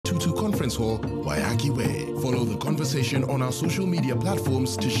Conference Hall, Waiyaki Way. Follow the conversation on our social media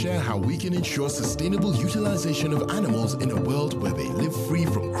platforms to share how we can ensure sustainable utilization of animals in a world where they live free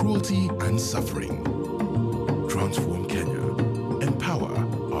from cruelty and suffering. Transform Kenya. Empower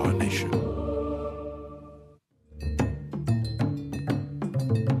our nation.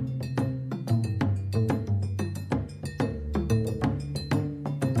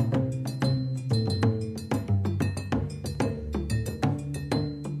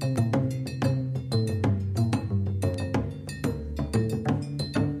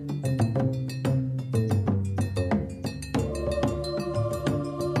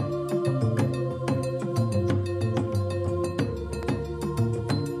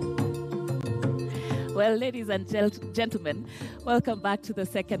 Well, ladies and gentlemen, welcome back to the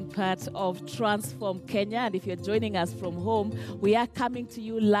second part of Transform Kenya. And if you're joining us from home, we are coming to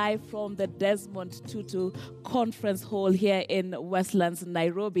you live from the Desmond Tutu Conference Hall here in Westlands,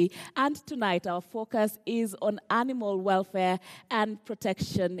 Nairobi. And tonight, our focus is on animal welfare and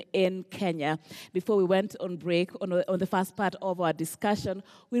protection in Kenya. Before we went on break, on the first part of our discussion,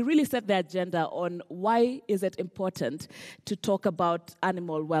 we really set the agenda on why is it important to talk about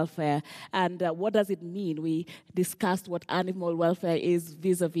animal welfare and what does it mean. We discussed what animal welfare is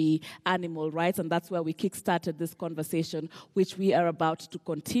vis-a-vis animal rights, and that's where we kick-started this conversation, which we are about to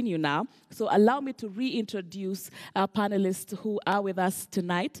continue now. So allow me to reintroduce our panelists who are with us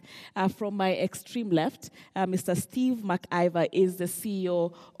tonight. From my extreme left, Mr. Steve McIver is the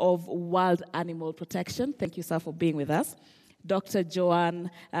CEO of Wild Animal Protection. Thank you, sir, for being with us. Dr.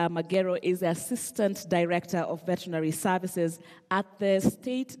 Joanne Magero is the Assistant Director of Veterinary Services at the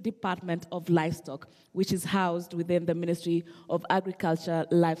State Department of Livestock, which is housed within the Ministry of Agriculture,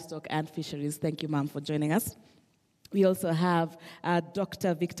 Livestock and Fisheries. Thank you, ma'am, for joining us. We also have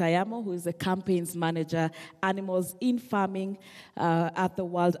Dr. Victor Yamo, who is the Campaigns Manager, Animals in Farming at the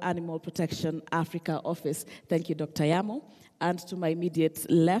Wild Animal Protection Africa Office. Thank you, Dr. Yamo. And to my immediate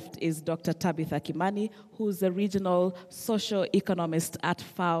left is Dr. Tabitha Kimani, who's the Regional Socio-Economist at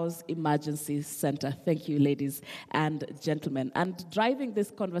FAO's Emergency Center. Thank you, ladies and gentlemen. And driving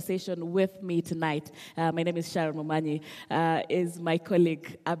this conversation with me tonight, my name is Sharon Momanyi, is my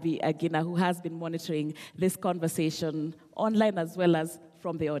colleague Abby Agina, who has been monitoring this conversation online as well as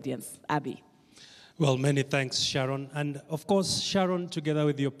from the audience. Abby. Well, many thanks, Sharon. And of course, Sharon, together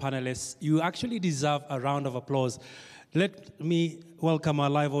with your panelists, you actually deserve a round of applause. Let me welcome our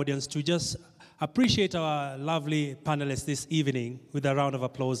live audience to just appreciate our lovely panelists this evening with a round of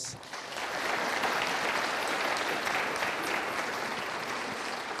applause.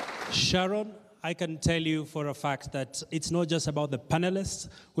 Sharon, I can tell you for a fact that it's not just about the panelists.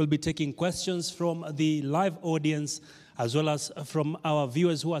 We'll be taking questions from the live audience as well as from our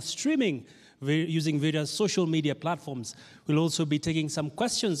viewers who are streaming using various social media platforms. We'll also be taking some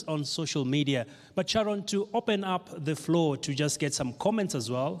questions on social media. But Sharon, to open up the floor to just get some comments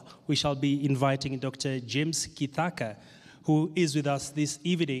as well, we shall be inviting Dr. James Kithaka, who is with us this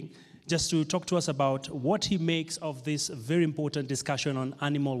evening, just to talk to us about what he makes of this very important discussion on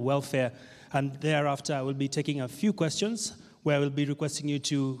animal welfare. And thereafter, we'll be taking a few questions where we'll be requesting you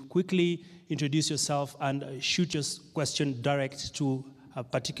to quickly introduce yourself and shoot your question direct to a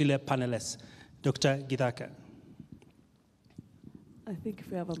particular panelist. Dr. Githaka. I think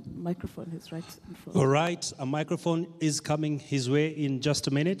if we have a microphone, he's right in front. All right, a microphone is coming his way in just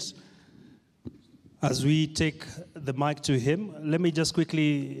a minute. As we take the mic to him, let me just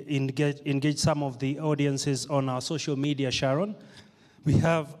quickly engage some of the audiences on our social media, Sharon. We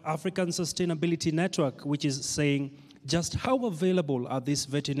have African Sustainability Network, which is saying, just how available are these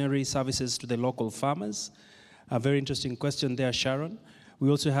veterinary services to the local farmers? A very interesting question there, Sharon. We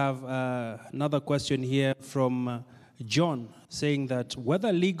also have another question here from John, saying that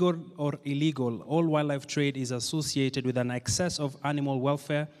whether legal or illegal, all wildlife trade is associated with an excess of animal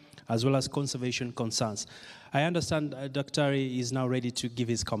welfare as well as conservation concerns. I understand Dr. is now ready to give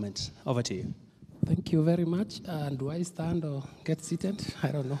his comment. Over to you. Thank you very much. Do I stand or get seated? I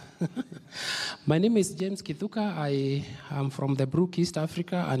don't know. My name is James Kithuka. I am from the Brook East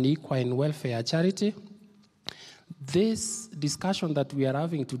Africa and Equine Welfare Charity. This discussion that we are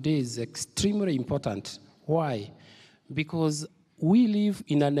having today is extremely important. Why? Because we live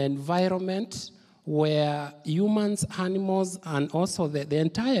in an environment where humans, animals, and also the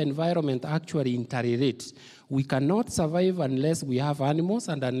entire environment actually interrelate. We cannot survive unless we have animals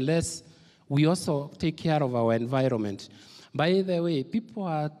and unless we also take care of our environment. By the way, people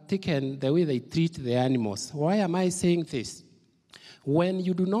are taken the way they treat the animals. Why am I saying this? When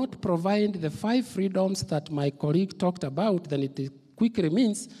you do not provide the 5 freedoms that my colleague talked about, then it quickly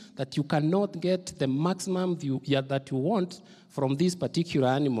means that you cannot get the maximum that you want from these particular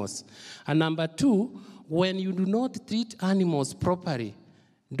animals. And number two, when you do not treat animals properly,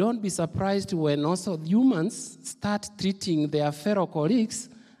 don't be surprised when also humans start treating their fellow colleagues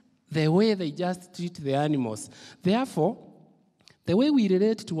the way they just treat the animals. Therefore, the way we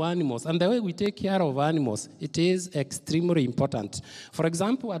relate to animals and the way we take care of animals, it is extremely important. For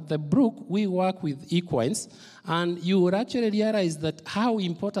example, at the Brook, we work with equines, and you would actually realize that how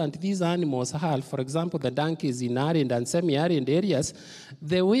important these animals are. For example, the donkeys in arid and semi-arid areas,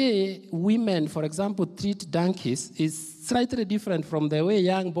 the way women, for example, treat donkeys is slightly different from the way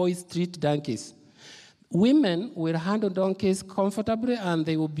young boys treat donkeys. Women will handle donkeys comfortably, and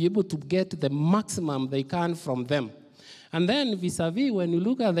they will be able to get the maximum they can from them. And then vis-a-vis, when you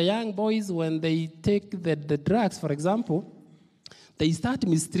look at the young boys, when they take the drugs, for example, they start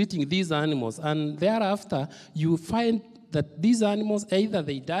mistreating these animals. And thereafter, you find that these animals, either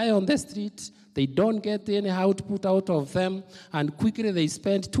they die on the street, they don't get any output out of them, and quickly they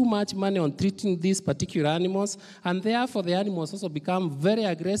spend too much money on treating these particular animals, and therefore the animals also become very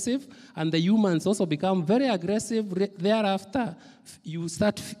aggressive, and the humans also become very aggressive. Thereafter, you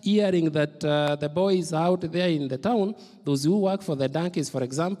start hearing that the boys out there in the town, those who work for the donkeys, for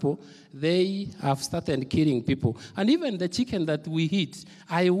example, they have started killing people. And even the chicken that we eat,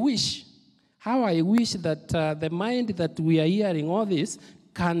 I wish that the mind that we are hearing all this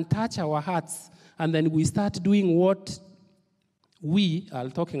can touch our hearts, and then we start doing what we are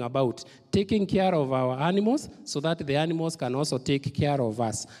talking about, taking care of our animals so that the animals can also take care of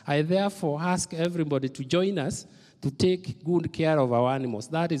us. I therefore ask everybody to join us to take good care of our animals.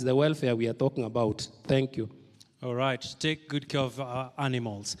 That is the welfare we are talking about. Thank you. All right, take good care of our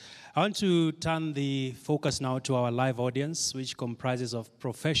animals. I want to turn the focus now to our live audience, which comprises of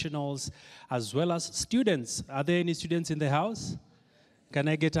professionals as well as students. Are there any students in the house? Can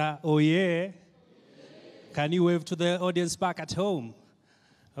I get a, oh yeah? Can you wave to the audience back at home?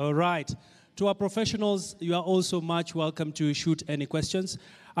 All right. To our professionals, you are also much welcome to shoot any questions.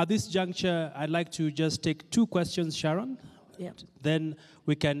 At this juncture, I'd like to just take 2 questions, Sharon. Yeah. Then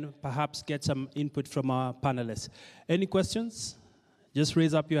we can perhaps get some input from our panelists. Any questions? Just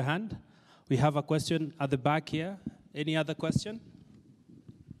raise up your hand. We have a question at the back here. Any other question?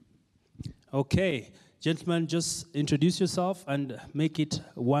 Okay. Gentlemen, just introduce yourself and make it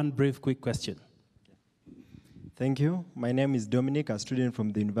one brief, quick question. Thank you. My name is Dominic, a student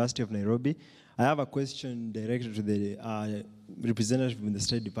from the University of Nairobi. I have a question directed to the representative in the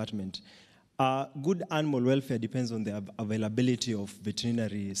State Department. Good animal welfare depends on the availability of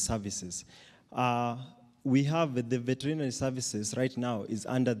veterinary services. We have the veterinary services right now is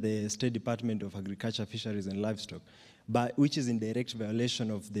under the State Department of Agriculture, Fisheries and Livestock, but which is in direct violation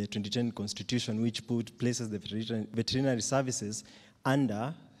of the 2010 Constitution, which places the veterinary services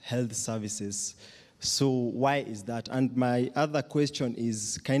under health services. So why is that? And my other question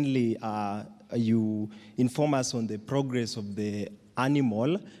is, kindly you inform us on the progress of the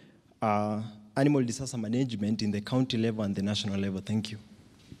animal disaster management in the county level and the national level. Thank you.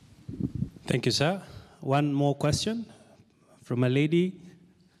 Thank you, sir. One more question from a lady.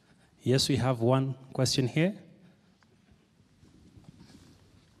 Yes, we have one question here.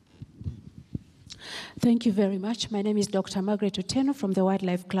 Thank you very much. My name is Dr. Margaret Otieno from the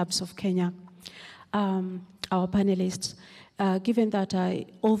Wildlife Clubs of Kenya. Our panelists, given that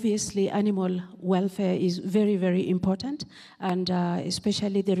obviously animal welfare is very, very important, and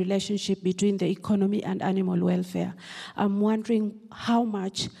especially the relationship between the economy and animal welfare, I'm wondering how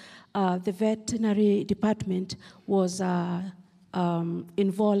much the veterinary department was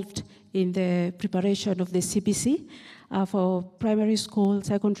involved in the preparation of the CBC for primary school,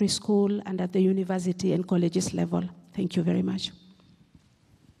 secondary school, and at the university and colleges level. Thank you very much.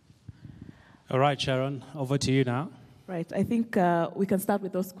 All right, Sharon, over to you now. Right, I think we can start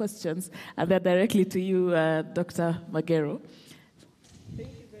with those questions and then directly to you, Dr. Magero.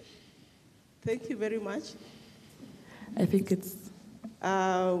 Thank you very much. I think it's...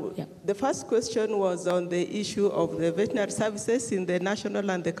 The first question was on the issue of the veterinary services in the national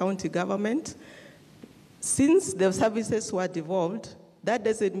and the county government. Since the services were devolved, that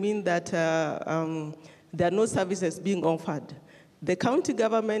doesn't mean that there are no services being offered. The county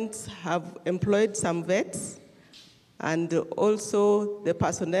governments have employed some vets and also the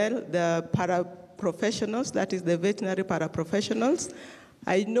personnel, the paraprofessionals, that is the veterinary paraprofessionals.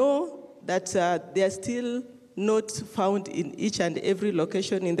 I know that they are still not found in each and every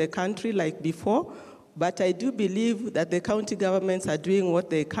location in the country like before, but I do believe that the county governments are doing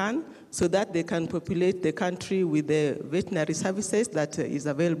what they can so that they can populate the country with the veterinary services that is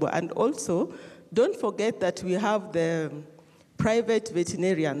available. And also, don't forget that we have the private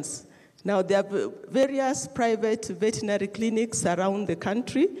veterinarians. Now, there are various private veterinary clinics around the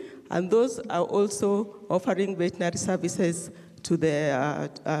country, and those are also offering veterinary services to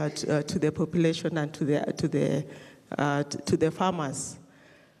the population and to the farmers.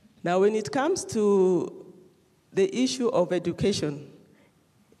 Now, when it comes to the issue of education,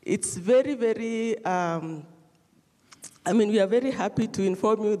 it's very, very, we are very happy to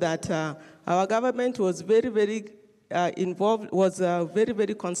inform you that our government was very, very very,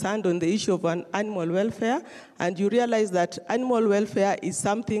 very concerned on the issue of animal welfare, and you realize that animal welfare is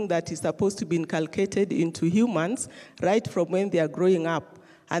something that is supposed to be inculcated into humans right from when they are growing up.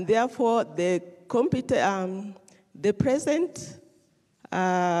 And therefore, the present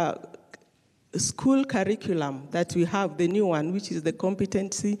school curriculum that we have, the new one, which is the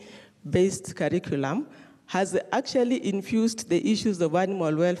competency-based curriculum, has actually infused the issues of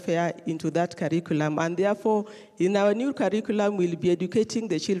animal welfare into that curriculum. And therefore, in our new curriculum, we'll be educating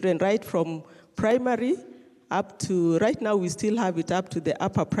the children right from primary up to, right now we still have it up to the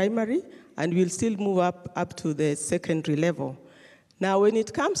upper primary, and we'll still move up to the secondary level. Now, when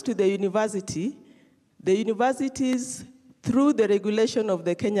it comes to the universities, through the regulation of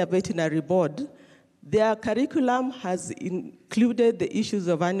the Kenya Veterinary Board, their curriculum has included the issues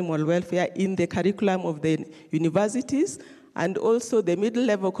of animal welfare in the curriculum of the universities, and also the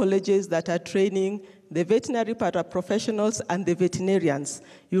middle-level colleges that are training the veterinary paraprofessionals and the veterinarians.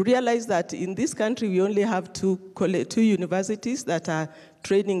 You realize that in this country, we only have two universities that are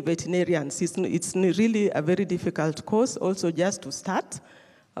training veterinarians. It's really a very difficult course also just to start,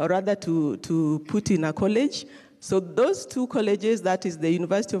 or rather to put in a college. So those two colleges, that is the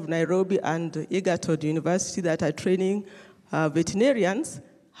University of Nairobi and Egerton University, that are training veterinarians,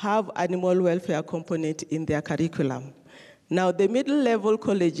 have animal welfare component in their curriculum. Now, the middle-level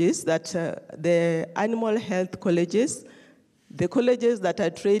colleges, that the animal health colleges, the colleges that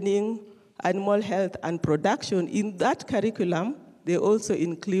are training animal health and production, in that curriculum, they also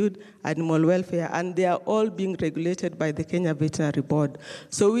include animal welfare, and they are all being regulated by the Kenya Veterinary Board.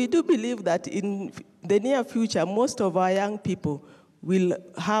 So we do believe that in the near future, most of our young people will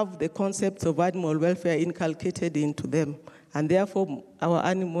have the concepts of animal welfare inculcated into them, and therefore our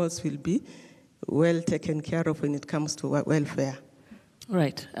animals will be well taken care of when it comes to welfare.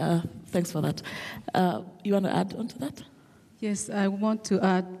 Right. Thanks for that. You want to add on to that? Yes, I want to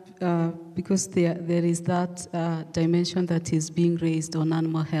add, because there is that dimension that is being raised on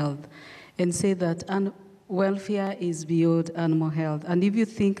animal health, and say that welfare is beyond animal health. And if you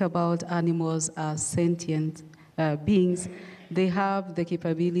think about animals as sentient beings, they have the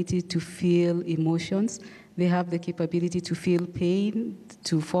capability to feel emotions, they have the capability to feel pain,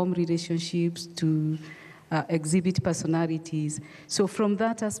 to form relationships, to exhibit personalities. So from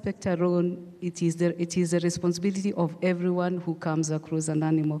that aspect alone, it is the responsibility of everyone who comes across an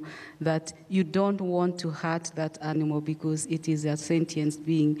animal that you don't want to hurt that animal because it is a sentient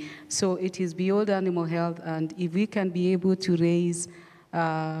being. So it is beyond animal health, and if we can be able to raise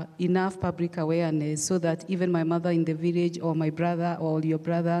enough public awareness so that even my mother in the village or my brother or your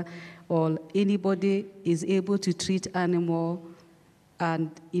brother or anybody is able to treat animal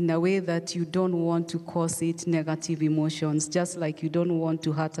and in a way that you don't want to cause it negative emotions, just like you don't want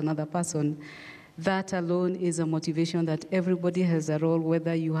to hurt another person. That alone is a motivation that everybody has a role,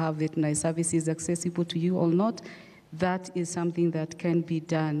 whether you have veterinary services accessible to you or not. That is something that can be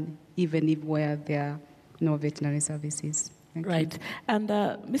done even if where there are no veterinary services. Thank right. you. And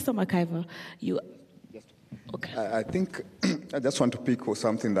Mr. McIver, you... Okay. I think I just want to pick on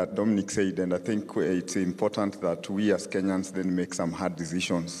something that Dominic said, and I think it's important that we as Kenyans then make some hard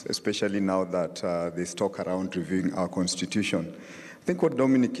decisions, especially now that there's talk around reviewing our constitution. I think what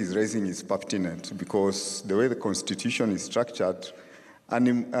Dominic is raising is pertinent because the way the constitution is structured,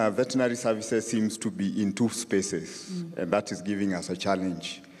 veterinary services seems to be in two spaces, and that is giving us a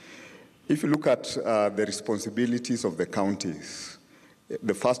challenge. If you look at the responsibilities of the counties,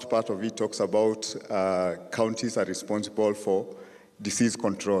 the first part of it talks about counties are responsible for disease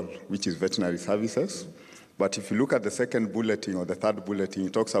control, which is veterinary services. But if you look at the second bulletin or the third bulletin,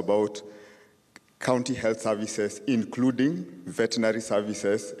 it talks about county health services, including veterinary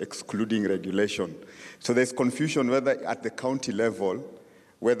services, excluding regulation. So there's confusion whether at the county level,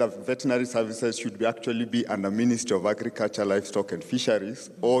 whether veterinary services should actually be under Ministry of Agriculture, Livestock and Fisheries,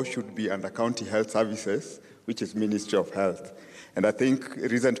 or should be under county health services, which is Ministry of Health. And I think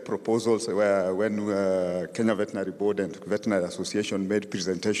recent proposals were when Kenya Veterinary Board and Veterinary Association made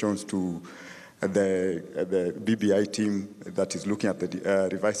presentations to the BBI team that is looking at the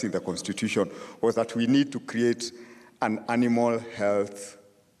revising the constitution, was that we need to create an animal health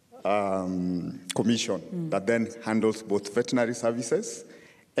commission that then handles both veterinary services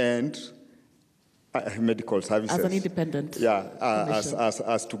and medical services. As an independent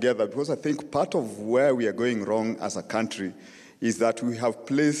as together. Because I think part of where we are going wrong as a country is that we have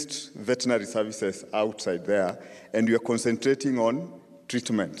placed veterinary services outside there and we are concentrating on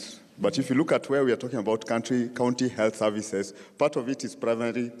treatment. But if you look at where we are talking about county health services, part of it is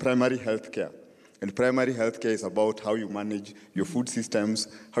primary health care. And primary health care is about how you manage your food systems,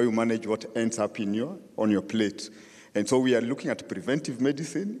 how you manage what ends up on your plate. And so we are looking at preventive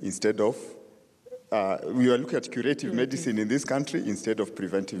medicine instead of, we are looking at curative medicine in this country instead of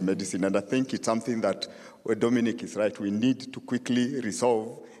preventive medicine. And I think it's something that, where Dominic is right, we need to quickly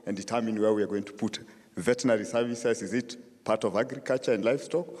resolve and determine where we are going to put veterinary services. Is it part of agriculture and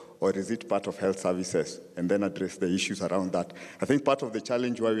livestock, or is it part of health services? And then address the issues around that. I think part of the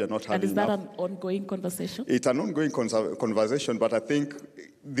challenge why we are not having And is that an ongoing conversation? It's an ongoing conversation, but I think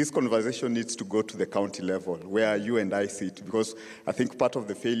this conversation needs to go to the county level, where you and I sit, because I think part of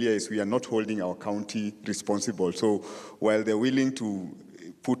the failure is we are not holding our county responsible. So while they're willing to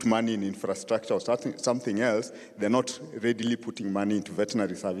put money in infrastructure or something else, they're not readily putting money into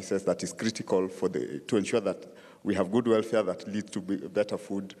veterinary services that is critical to ensure that we have good welfare that leads to better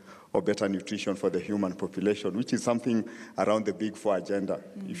food or better nutrition for the human population, which is something around the Big Four agenda.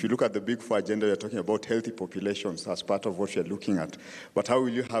 If you look at the Big Four agenda, you're talking about healthy populations as part of what you're looking at. But how will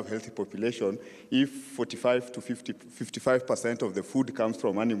you have healthy population if 45 to 55% of the food comes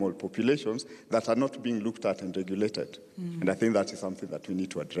from animal populations that are not being looked at and regulated? And I think that is something that we need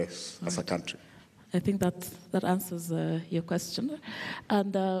to address as a country. I think that answers your question.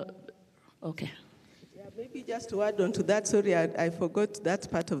 And, okay. Maybe just to add on to that, sorry, I forgot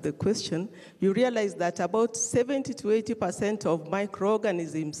that part of the question. You realize that about 70 to 80% of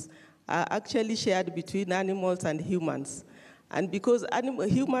microorganisms are actually shared between animals and humans. And because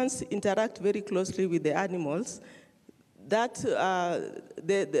humans interact very closely with the animals, that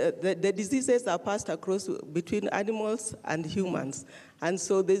the diseases are passed across between animals and humans. And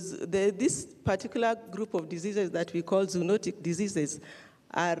so this particular group of diseases that we call zoonotic diseases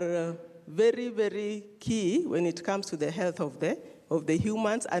are very, very key when it comes to the health of the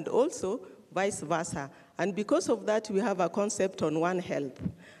humans, and also vice versa. And because of that, we have a concept on One Health.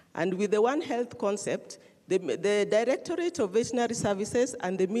 And with the One Health concept, the Directorate of Veterinary Services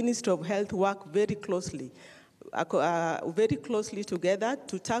and the Ministry of Health work very closely together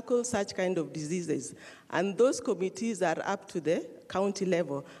to tackle such kind of diseases. And those committees are up to the county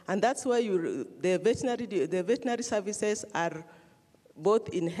level. And that's why the veterinary services are both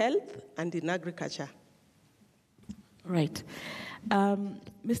in health and in agriculture. Right.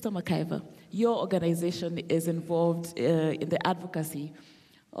 Mr. McIver, your organization is involved in the advocacy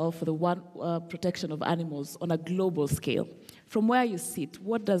of the protection of animals on a global scale. From where you sit,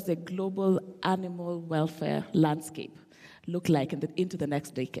 what does the global animal welfare landscape look like into the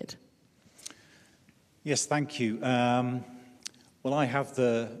next decade? Yes, thank you. Well, I have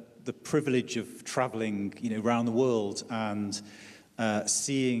the privilege of traveling, around the world and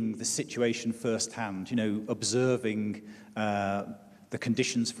seeing the situation firsthand, observing the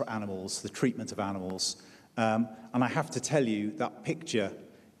conditions for animals, the treatment of animals. And I have to tell you, that picture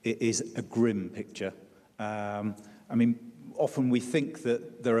is a grim picture. Often we think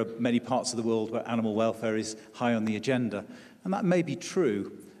that there are many parts of the world where animal welfare is high on the agenda, and that may be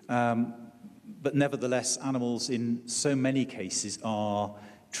true, but nevertheless, animals in so many cases are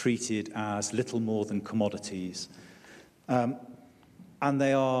treated as little more than commodities. And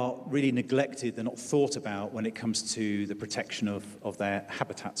they are really neglected, they're not thought about when it comes to the protection of their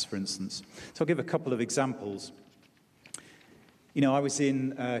habitats, for instance. So I'll give a couple of examples. I was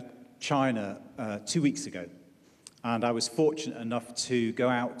in China 2 weeks ago, and I was fortunate enough to go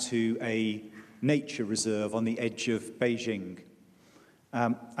out to a nature reserve on the edge of Beijing.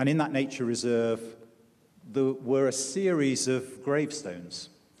 And in that nature reserve, there were a series of gravestones.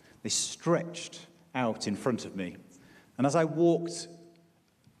 They stretched out in front of me. And as I walked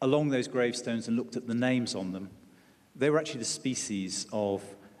along those gravestones and looked at the names on them, they were actually the species of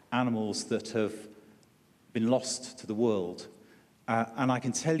animals that have been lost to the world. And I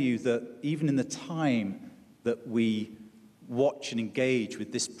can tell you that even in the time that we watch and engage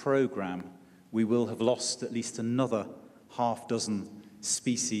with this program, we will have lost at least another half dozen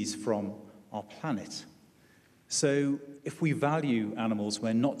species from our planet. So if we value animals,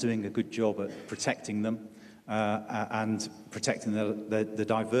 we're not doing a good job at protecting them and protecting the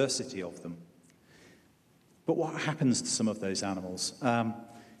diversity of them. But what happens to some of those animals?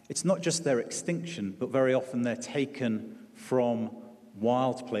 It's not just their extinction, but very often they're taken from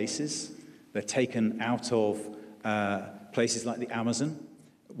wild places. They're taken out of places like the Amazon,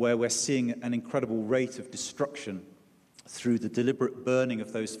 where we're seeing an incredible rate of destruction through the deliberate burning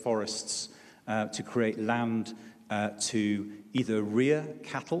of those forests to create land to either rear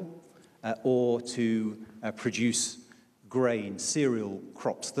cattle or to produce grain, cereal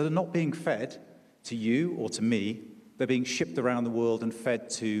crops that are not being fed to you or to me. They're being shipped around the world and fed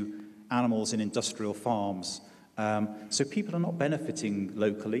to animals in industrial farms. So people are not benefiting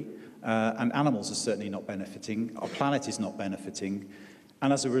locally, and animals are certainly not benefiting. Our planet is not benefiting.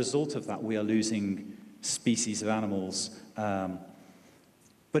 And as a result of that, we are losing species of animals.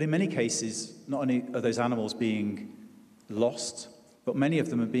 But in many cases, not only are those animals being lost, but many of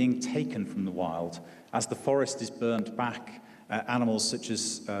them are being taken from the wild. As the forest is burnt back, animals such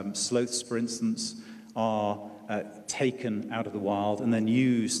as sloths, for instance, are taken out of the wild and then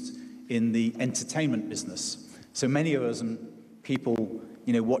used in the entertainment business. So many of us and people,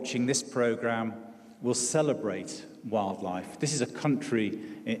 watching this program will celebrate wildlife. This is a country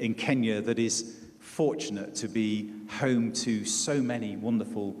in Kenya that is fortunate to be home to so many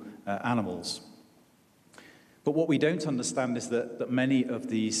wonderful animals. But what we don't understand is that many of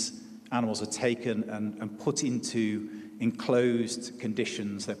these animals are taken and put into enclosed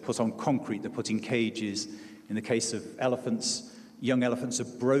conditions. They're put on concrete, they're put in cages. In the case of elephants, young elephants are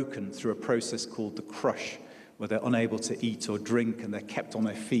broken through a process called the crush, where they're unable to eat or drink and they're kept on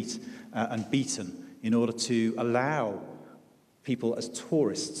their feet and beaten in order to allow people as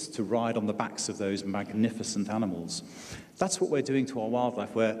tourists to ride on the backs of those magnificent animals. That's what we're doing to our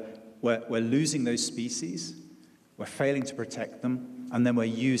wildlife. We're losing those species, we're failing to protect them, and then we're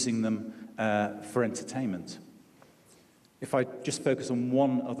using them for entertainment. If I just focus on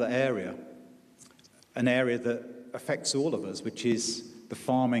one other area, an area that affects all of us, which is the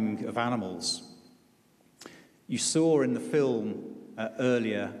farming of animals. You saw in the film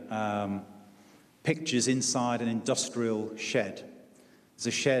earlier pictures inside an industrial shed. There's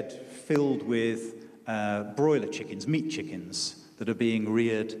a shed filled with broiler chickens, meat chickens, that are being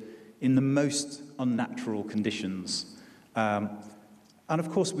reared in the most unnatural conditions. And of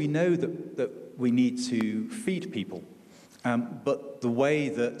course, we know that we need to feed people. But the way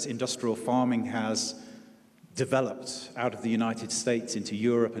that industrial farming has developed out of the United States into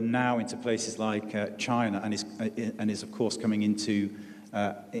Europe and now into places like China and is of course coming into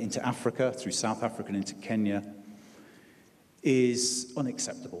Africa, through South Africa and into Kenya, is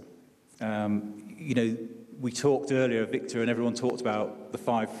unacceptable. We talked earlier, Victor, and everyone talked about the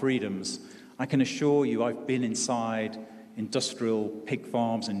 5 freedoms. I can assure you I've been inside industrial pig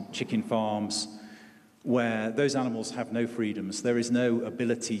farms and chicken farms where those animals have no freedoms. There is no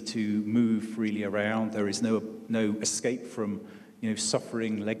ability to move freely around. There is no escape from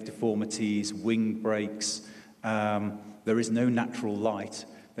suffering, leg deformities, wing breaks. There is no natural light.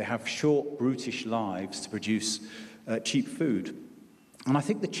 They have short, brutish lives to produce cheap food. And I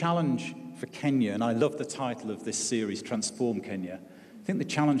think the challenge for Kenya, and I love the title of this series, Transform Kenya, I think the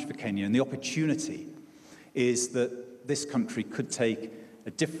challenge for Kenya and the opportunity is that this country could take a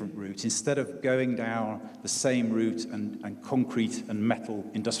different route. Instead of going down the same route and concrete and metal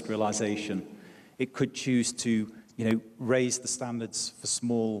industrialization, it could choose to raise the standards for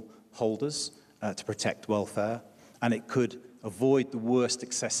small holders to protect welfare, and it could avoid the worst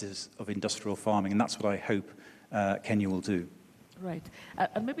excesses of industrial farming, and that's what I hope Kenya will do. Right.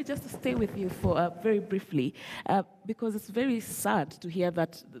 And maybe just to stay with you for very briefly, because it's very sad to hear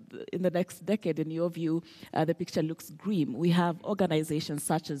that in the next decade, in your view, the picture looks grim. We have organizations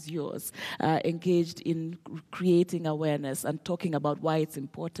such as yours engaged in creating awareness and talking about why it's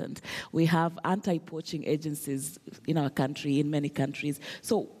important. We have anti-poaching agencies in our country, in many countries.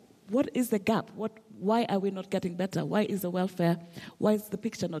 So what is the gap? Why are we not getting better? Why is the welfare, why is the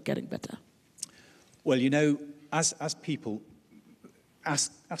picture not getting better? Well, as people,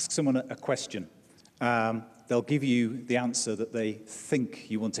 ask someone a question. They'll give you the answer that they think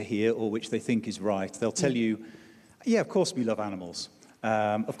you want to hear or which they think is right. They'll tell you, yeah, of course we love animals.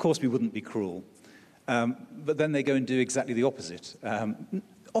 Of course we wouldn't be cruel. But then they go and do exactly the opposite,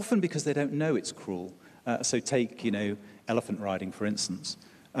 often because they don't know it's cruel. So take, elephant riding, for instance,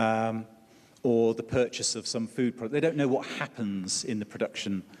 or the purchase of some food product. They don't know what happens in the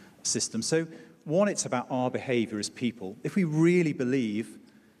production system. So one, it's about our behavior as people. If we really believe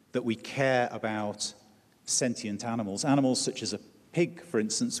that we care about sentient animals such as a pig, for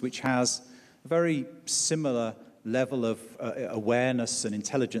instance, which has a very similar level of awareness and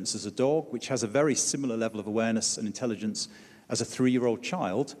intelligence as a dog, which has a very similar level of awareness and intelligence as a 3-year-old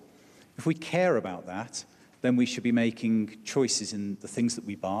child, if we care about that, then we should be making choices in the things that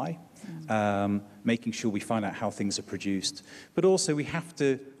we buy, making sure we find out how things are produced. But also we have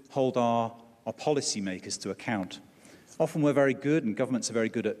to hold our policymakers to account. often we're very good, and governments are very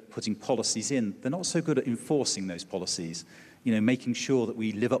good at putting policies in. They're not so good at enforcing those policies, making sure that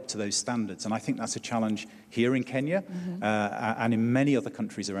we live up to those standards. And I think that's a challenge here in Kenya and in many other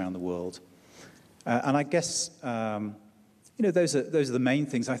countries around the world. And I guess, those are the main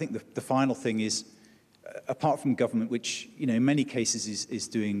things. I think the final thing is, apart from government, which, in many cases is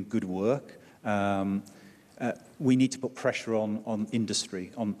doing good work, we need to put pressure on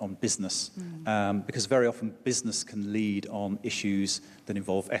industry, on business, because very often business can lead on issues that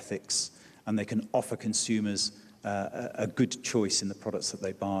involve ethics, and they can offer consumers a good choice in the products that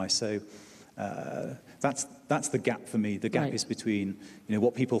they buy. So that's the gap for me. The gap is between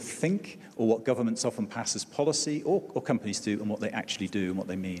what people think, or what governments often pass as policy, or companies do, and what they actually do and what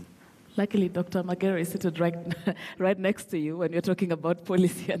they mean. Luckily, Dr. Magero is seated right next to you when you're talking about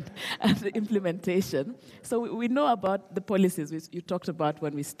policy and implementation. So we know about the policies which you talked about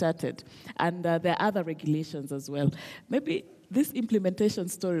when we started, and there are other regulations as well. Maybe this implementation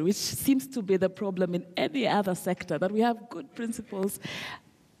story, which seems to be the problem in any other sector, that we have good principles.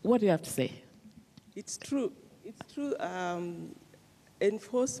 What do you have to say? It's true. It's true.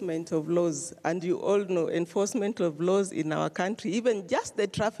 Enforcement of laws, and you all know enforcement of laws in our country, even just the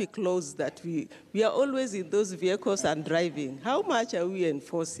traffic laws that we are always in those vehicles and driving. How much are we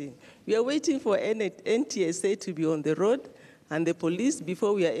enforcing? We are waiting for NTSA to be on the road and the police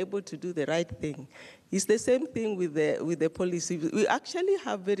before we are able to do the right thing. It's the same thing with the policy. We actually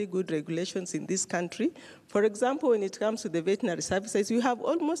have very good regulations in this country. For example, when it comes to the veterinary services, you have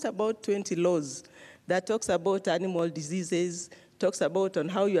almost about 20 laws that talks about animal diseases, talks about on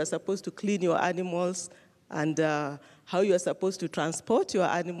how you are supposed to clean your animals, and how you are supposed to transport your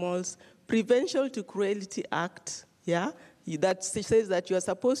animals. Prevention to Cruelty Act, that says that you are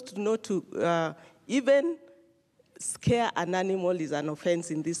supposed to know to even scare an animal is an offense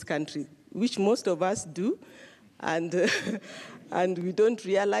in this country, which most of us do, and and we don't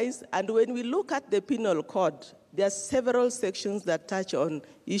realize. And when we look at the penal code, there are several sections that touch on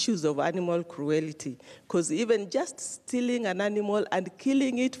issues of animal cruelty, because even just stealing an animal and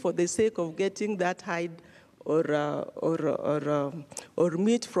killing it for the sake of getting that hide or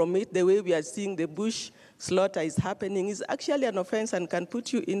meat from it, the way we are seeing the bush slaughter is happening, is actually an offense and can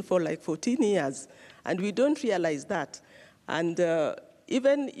put you in for like 14 years. And we don't realize that. And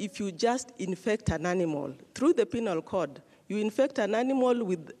even if you just infect an animal, through the penal code, you infect an animal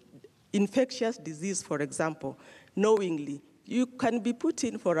with infectious disease, for example, knowingly, you can be put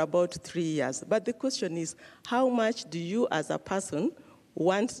in for about 3 years. But the question is, how much do you as a person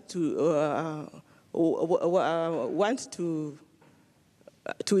want to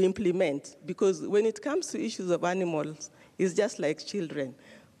implement? Because when it comes to issues of animals, it's just like children.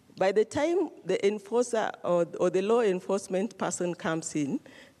 By the time the enforcer or the law enforcement person comes in,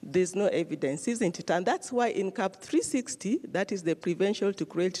 there's no evidence, isn't it? And that's why in CAP 360, that is the Prevention to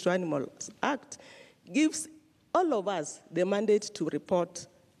Cruelty to Animals Act, gives all of us the mandate to report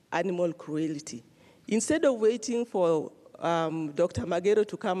animal cruelty. Instead of waiting for Dr. Magero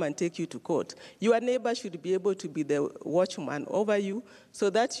to come and take you to court, your neighbor should be able to be the watchman over you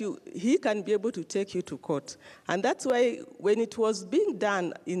so that he can be able to take you to court. And that's why when it was being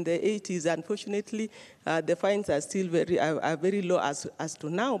done in the 80s, unfortunately, the fines are still very low as to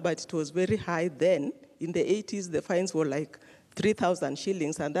now, but it was very high then. In the 80s, the fines were like 3,000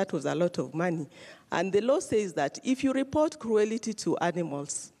 shillings, and that was a lot of money. And the law says that if you report cruelty to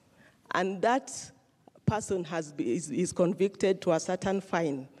animals, and that person is convicted to a certain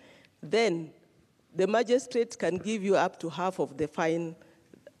fine, then the magistrate can give you up to half of the fine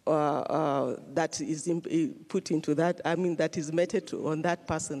that is put into that, that is meted on that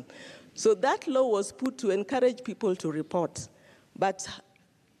person. So that law was put to encourage people to report. But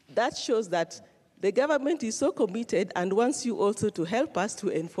that shows that the government is so committed and wants you also to help us to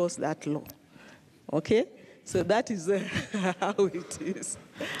enforce that law. Okay? So that is how it is.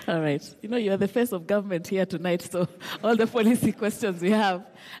 All right. You are the face of government here tonight, so all the policy questions we have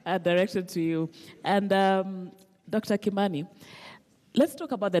are directed to you. And Dr. Kimani, let's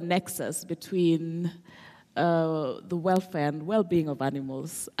talk about the nexus between the welfare and well-being of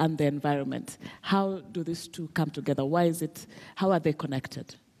animals and the environment. How do these two come together? How are they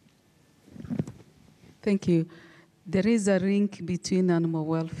connected? Thank you. There is a link between animal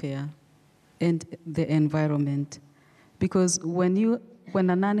welfare and the environment, because when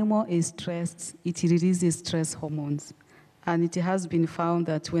an animal is stressed, it releases stress hormones, and it has been found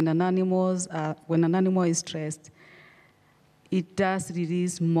that when an animal is stressed, it does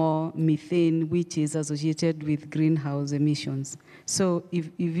release more methane, which is associated with greenhouse emissions. So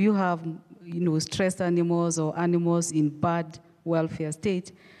if you have stressed animals or animals in bad welfare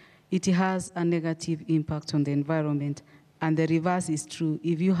state, it has a negative impact on the environment. And the reverse is true.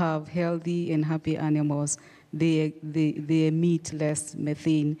 If you have healthy and happy animals, they emit less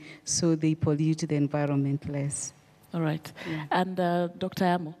methane, so they pollute the environment less. All right. Yeah. And Dr.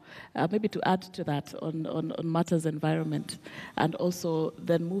 Amo, maybe to add to that on matters environment, and also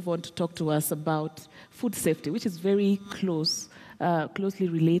then move on to talk to us about food safety, which is very closely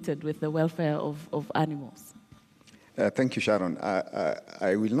related with the welfare of animals. Thank you, Sharon.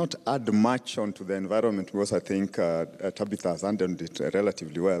 I will not add much onto the environment because I think Tabitha has handled it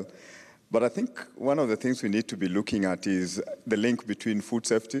relatively well. But I think one of the things we need to be looking at is the link between food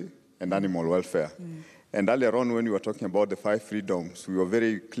safety and animal welfare. And earlier on, when we were talking about the 5 freedoms, we were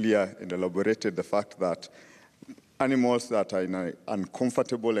very clear and elaborated the fact that animals that are in an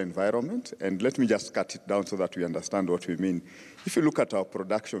uncomfortable environment, and let me just cut it down so that we understand what we mean. If you look at our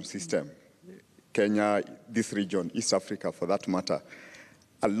production system, Kenya, this region, East Africa for that matter,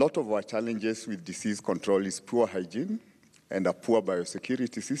 a lot of our challenges with disease control is poor hygiene and a poor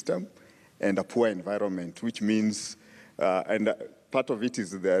biosecurity system and a poor environment, which means, and part of it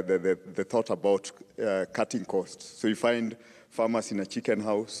is the thought about cutting costs. So you find farmers in a chicken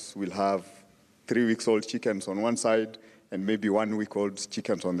house will have 3-week-old chickens on one side and maybe 1-week-old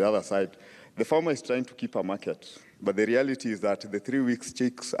chickens on the other side. The farmer is trying to keep a market, but the reality is that the 3-week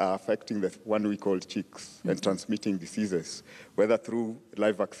chicks are affecting the 1-week-old chicks and transmitting diseases, whether through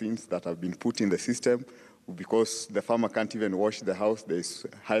live vaccines that have been put in the system, because the farmer can't even wash the house, there's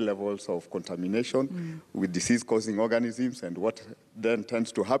high levels of contamination with disease-causing organisms, and what then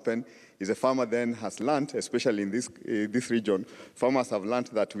tends to happen is the farmer then has learned, especially in this region, farmers have learned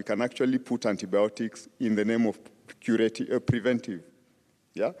that we can actually put antibiotics in the name of preventive.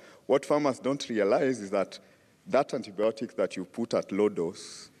 Yeah? What farmers don't realize is that that antibiotic that you put at low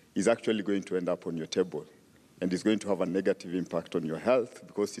dose is actually going to end up on your table and is going to have a negative impact on your health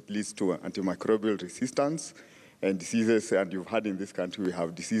because it leads to antimicrobial resistance and diseases, and you've had in this country, we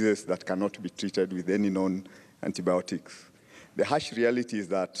have diseases that cannot be treated with any known antibiotics. The harsh reality is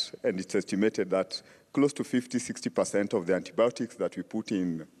that, and it's estimated that close to 50-60% of the antibiotics that we put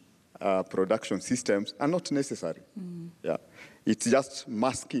in production systems are not necessary. Yeah. It's just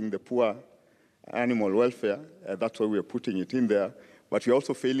masking the poor animal welfare, that's why we're putting it in there. But we're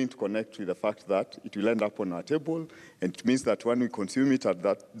also failing to connect with the fact that it will end up on our table, and it means that when we consume it at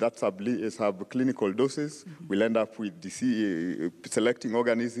that subclinical doses, we'll end up with selecting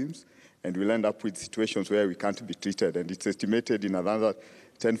organisms, and we'll end up with situations where we can't be treated. And it's estimated in another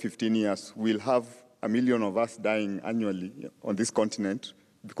 10-15 years, we'll have 1 million of us dying annually on this continent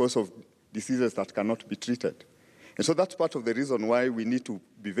because of diseases that cannot be treated. And so that's part of the reason why we need to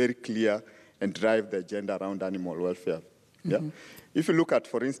be very clear and drive the agenda around animal welfare. Yeah? If you look at,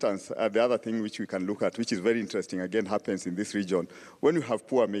 for instance, the other thing which we can look at, which is very interesting, again, happens in this region, when you have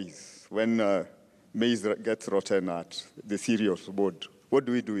poor maize, when maize gets rotten at the cereals board, what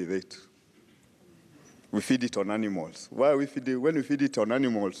do we do with it? We feed it on animals. When we feed it on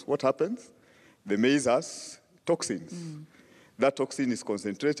animals, what happens? The maize has toxins. That toxin is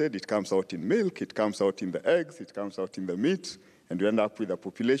concentrated, it comes out in milk, it comes out in the eggs, it comes out in the meat, and we end up with a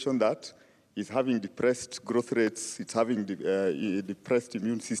population that is having depressed growth rates, it's having depressed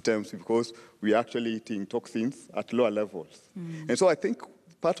immune systems because we're actually eating toxins at lower levels. And so I think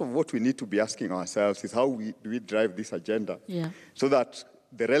part of what we need to be asking ourselves is how do we drive this agenda so that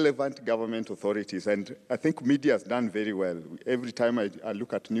the relevant government authorities, and I think media has done very well. Every time I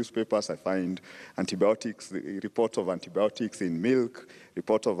look at newspapers, I find antibiotics, reports of antibiotics in milk,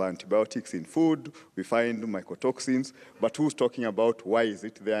 reports of antibiotics in food. We find mycotoxins, but who's talking about why is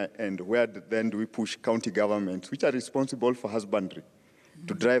it there, and where then do we push county governments, which are responsible for husbandry,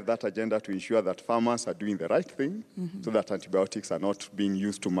 to drive that agenda to ensure that farmers are doing the right thing so that antibiotics are not being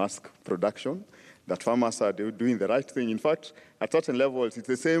used to mask production, that farmers are doing the right thing. In fact, at certain levels, it's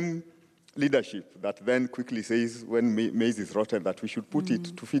the same leadership that then quickly says when maize is rotten that we should put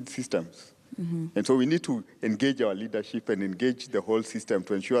it to feed systems. And so we need to engage our leadership and engage the whole system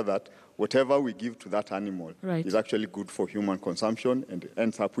to ensure that whatever we give to that animal is actually good for human consumption and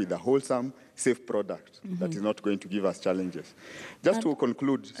ends up with a wholesome, safe product that is not going to give us challenges. Just to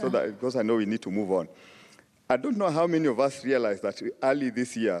conclude, so that because I know we need to move on, I don't know how many of us realize that early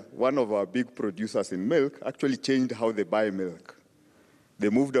this year, one of our big producers in milk actually changed how they buy milk. They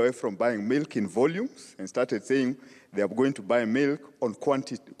moved away from buying milk in volumes and started saying they are going to buy milk on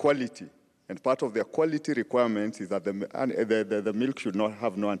quality. And part of their quality requirements is that the milk should not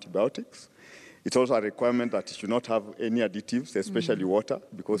have no antibiotics. It's also a requirement that it should not have any additives, especially water,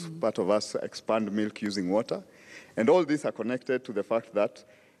 because part of us expand milk using water. And all these are connected to the fact that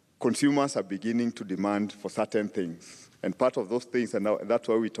consumers are beginning to demand for certain things. And part of those things, and that's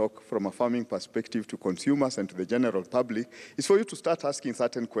why we talk from a farming perspective to consumers and to the general public, is for you to start asking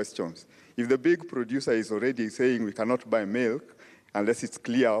certain questions. If the big producer is already saying we cannot buy milk unless it's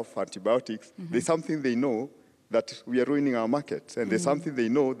clear of antibiotics, there's something they know that we are ruining our market. And there's something they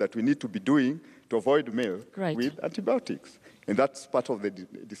know that we need to be doing to avoid milk with antibiotics. And that's part of the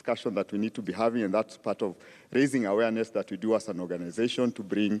discussion that we need to be having, and that's part of raising awareness that we do as an organization to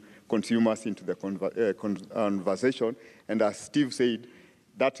bring consumers into the conversation. And as Steve said,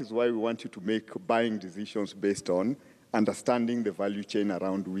 that is why we want you to make buying decisions based on understanding the value chain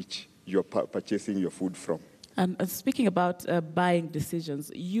around which you're purchasing your food from. And speaking about buying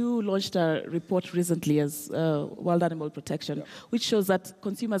decisions, you launched a report recently as World Animal Protection, which shows that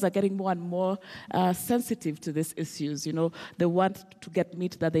consumers are getting more and more sensitive to these issues. You know, they want to get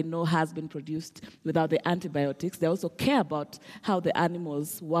meat that they know has been produced without the antibiotics. They also care about how the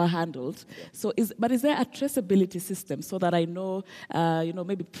animals were handled. So, but is there a traceability system so that I know,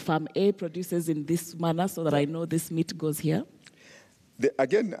 maybe Farm A produces in this manner so that I know this meat goes here?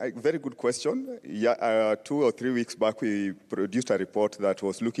 Again, a very good question. 2 or 3 weeks back, we produced a report that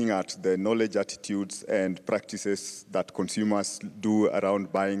was looking at the knowledge, attitudes, and practices that consumers do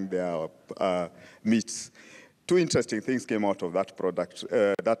around buying their meats. 2 interesting things came out of that product,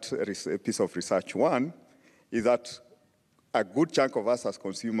 that piece of research. One is that a good chunk of us as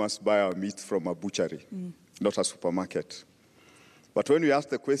consumers buy our meat from a butchery, not a supermarket. But when we ask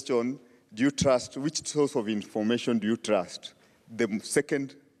the question, do you trust, which source of information do you trust? The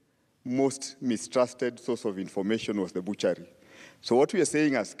second most mistrusted source of information was the butchery. So what we are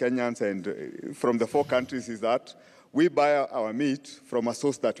saying as Kenyans and from the 4 countries is that we buy our meat from a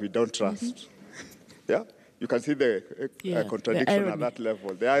source that we don't trust. Yeah? You can see the contradiction at that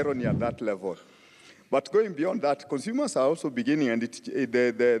level, the irony at that level. But going beyond that, consumers are also beginning, and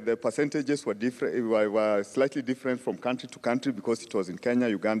the percentages were different, were slightly different from country to country because it was in Kenya,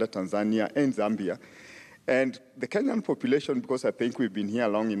 Uganda, Tanzania, and Zambia. And the Kenyan population, because I think we've been here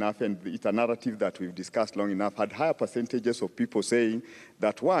long enough and it's a narrative that we've discussed long enough, had higher percentages of people saying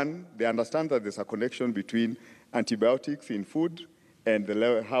that, one, they understand that there's a connection between antibiotics in food and the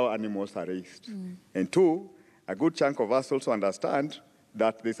level, how animals are raised. And 2, a good chunk of us also understand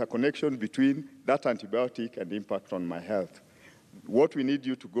that there's a connection between that antibiotic and the impact on my health. What we need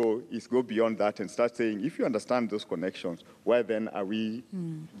you to go is go beyond that and start saying, if you understand those connections, why then are we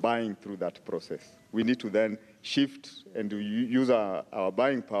buying through that process? We need to then shift and use our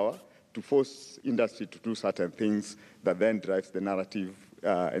buying power to force industry to do certain things that then drives the narrative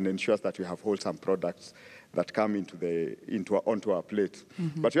and ensures that we have wholesome products that come onto our plate.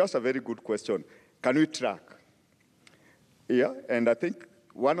 But you asked a very good question. Can we track? Yeah, and I think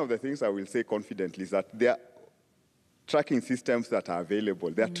one of the things I will say confidently is that there are tracking systems that are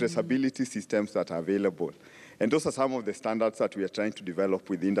available. There are traceability systems that are available. And those are some of the standards that we are trying to develop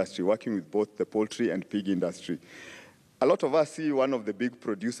with the industry, working with both the poultry and pig industry. A lot of us see one of the big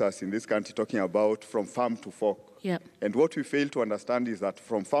producers in this country talking about from farm to fork. And what we fail to understand is that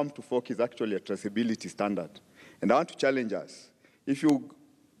from farm to fork is actually a traceability standard. And I want to challenge us. If you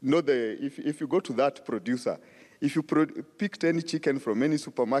if you go to that producer, if you picked any chicken from any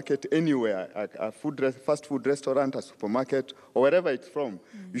supermarket anywhere, a fast food restaurant, a supermarket, or wherever it's from,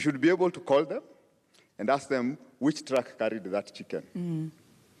 you should be able to call them and ask them which truck carried that chicken.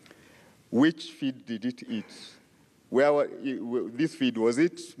 Which feed did it eat? This feed, was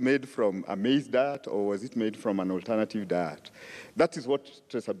it made from a maize diet or was it made from an alternative diet? That is what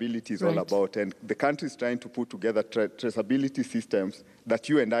traceability is all about. And the country is trying to put together traceability systems that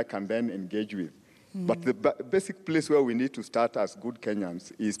you and I can then engage with. But the basic place where we need to start as good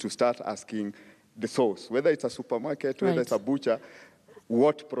Kenyans is to start asking the source, whether it's a supermarket, whether it's a butcher,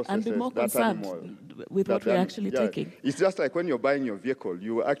 what processes and be more that animal. With what we're actually taking. It's just like when you're buying your vehicle,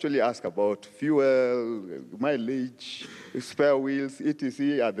 you actually ask about fuel, mileage, spare wheels,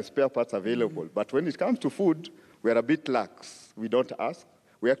 etc. Are the spare parts available? But when it comes to food, we're a bit lax. We don't ask.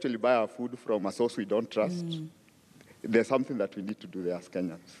 We actually buy our food from a source we don't trust. There's something that we need to do there as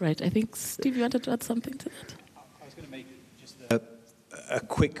Kenyans. Right. I think, Steve, you wanted to add something to that? I was going to make just a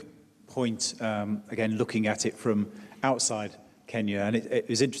quick point, again, looking at it from outside Kenya. And it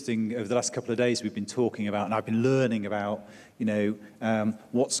was interesting, over the last couple of days we've been talking about, and I've been learning about,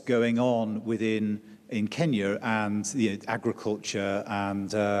 what's going on in Kenya and agriculture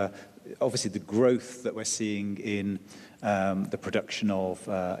and obviously the growth that we're seeing in the production of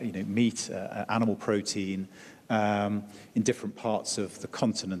meat, animal protein, in different parts of the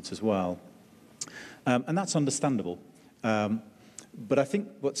continent as well. And that's understandable. But I think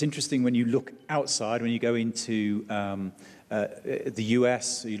what's interesting when you look outside, when you go into the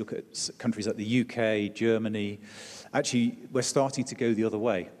US, you look at countries like the UK, Germany, actually we're starting to go the other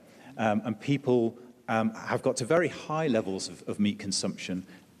way. And people have got to very high levels of meat consumption.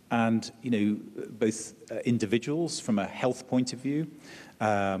 And, both individuals from a health point of view,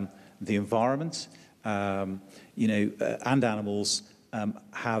 the environment, and animals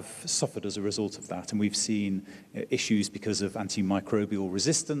have suffered as a result of that. And we've seen issues because of antimicrobial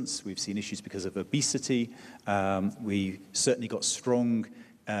resistance. We've seen issues because of obesity. We certainly got strong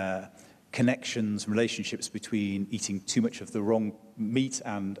connections, relationships between eating too much of the wrong meat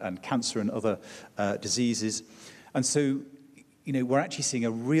and cancer and other diseases. And so, we're actually seeing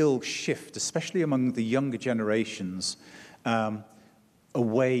a real shift, especially among the younger generations,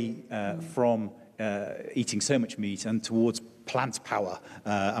 away from eating so much meat and towards plant power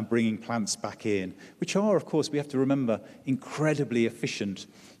and bringing plants back in, which are, of course, we have to remember, incredibly efficient.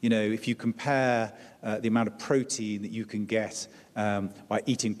 If you compare the amount of protein that you can get by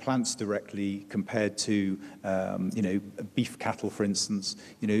eating plants directly compared to, beef cattle, for instance,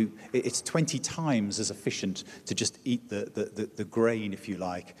 it's 20 times as efficient to just eat the grain, if you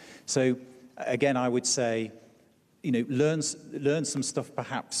like. So, again, I would say, learn some stuff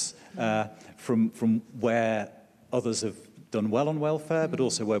perhaps from where others have done well on welfare, but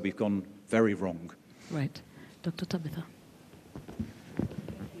also where we've gone very wrong. Right. Dr. Tabitha.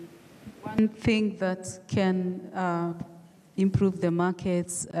 One thing that can improve the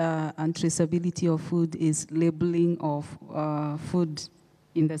markets and traceability of food is labeling of food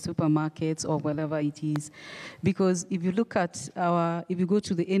in the supermarkets or wherever it is. Because if you look at if you go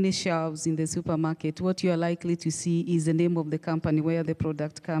to any shelves in the supermarket, what you are likely to see is the name of the company, where the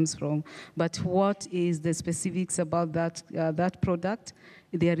product comes from. But what is the specifics about that product?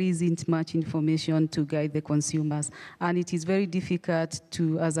 There isn't much information to guide the consumers. And it is very difficult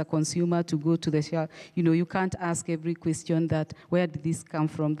as a consumer, to go to the shelf. You can't ask every question that, where did this come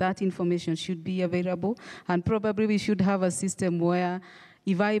from? That information should be available. And probably we should have a system where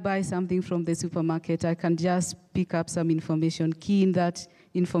if I buy something from the supermarket, I can just pick up some information, key in that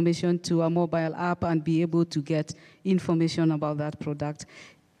information to a mobile app and be able to get information about that product.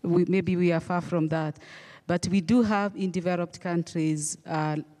 Maybe we are far from that. But we do have in developed countries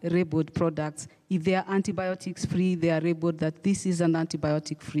labeled products. If they are antibiotics-free, they are labeled that this is an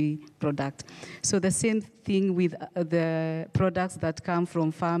antibiotic-free product. So the same thing with the products that come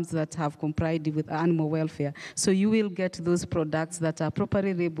from farms that have complied with animal welfare. So you will get those products that are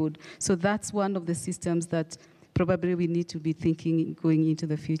properly labeled. So that's one of the systems that probably we need to be thinking going into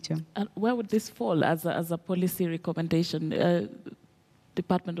the future. And where would this fall as a policy recommendation?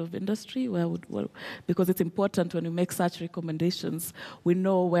 Department of Industry, because it's important when we make such recommendations, we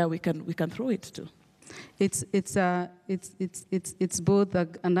know where we can throw it to. It's both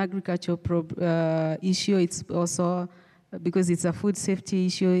an agricultural issue. It's also, because it's a food safety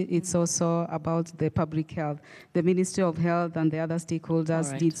issue, it's also about the public health. The Ministry of Health and the other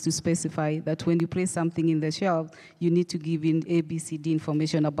stakeholders needs to specify that when you place something in the shelf, you need to give in A, B, C, D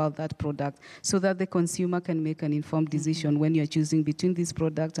information about that product so that the consumer can make an informed decision when you're choosing between this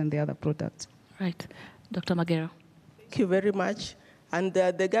product and the other product. Right. Dr. Magero. Thank you very much. And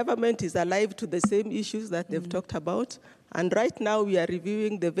the government is alive to the same issues that they've talked about. And right now we are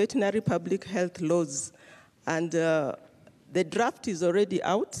reviewing the veterinary public health laws. And the draft is already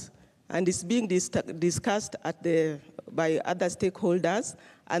out, and it's being discussed by other stakeholders.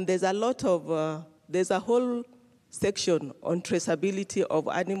 And there's a whole section on traceability of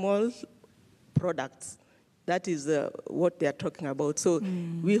animal products. That is what they are talking about. So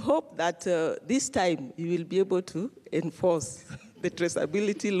we hope that this time you will be able to enforce the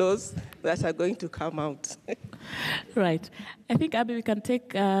traceability laws that are going to come out. Right. I think, Abby, we can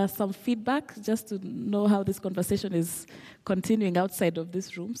take some feedback just to know how this conversation is continuing outside of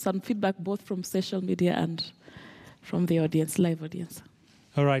this room. Some feedback both from social media and from the audience, live audience.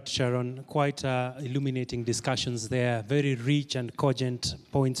 All right, Sharon, quite illuminating discussions there, very rich and cogent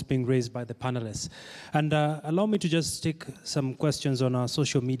points being raised by the panelists. And allow me to just take some questions on our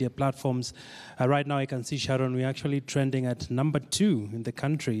social media platforms. Right now I can see, Sharon, we're actually trending at number 2 in the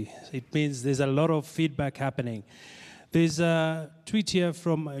country. It means there's a lot of feedback happening. There's a tweet here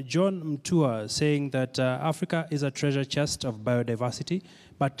from John Mtua saying that Africa is a treasure chest of biodiversity,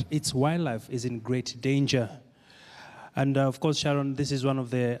 but its wildlife is in great danger. And of course, Sharon, this is one of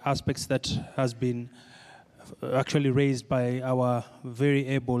the aspects that has been actually raised by our very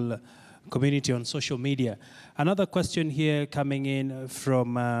able community on social media. Another question here coming in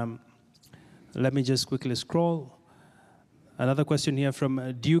from, let me just quickly scroll. Another question here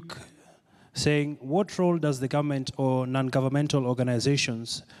from Duke saying, what role does the government or non-governmental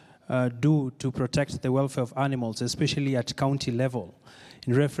organizations do to protect the welfare of animals, especially at county level,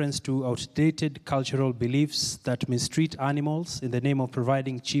 in reference to outdated cultural beliefs that mistreat animals in the name of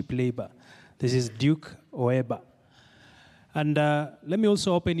providing cheap labor? This is Duke Oeba. And let me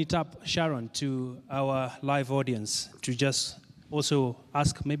also open it up, Sharon, to our live audience to just also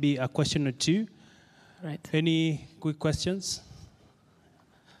ask maybe a question or two. Right. Any quick questions?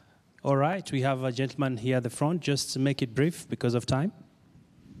 All right, we have a gentleman here at the front. Just to make it brief because of time.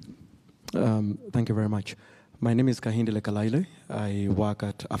 Thank you very much. My name is Kahindile Kalaile. I work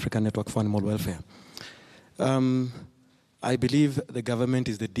at African Network for Animal Welfare. I believe the government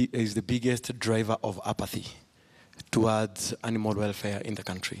is the biggest driver of apathy towards animal welfare in the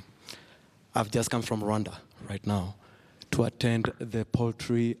country. I've just come from Rwanda right now to attend the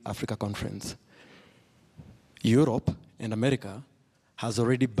Poultry Africa Conference. Europe and America has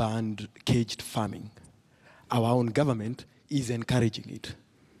already banned caged farming. Our own government is encouraging it.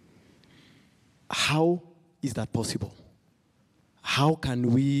 How is that possible? How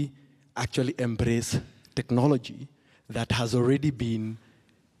can we actually embrace technology that has already been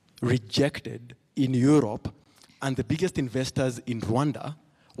rejected in Europe, and the biggest investors in Rwanda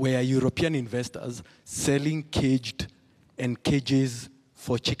were European investors selling caged and cages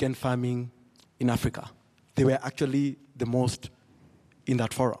for chicken farming in Africa? They were actually the most in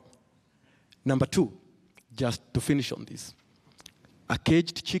that forum. Number two, just to finish on this, a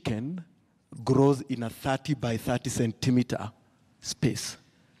caged chicken grows in a 30 by 30 centimeter space.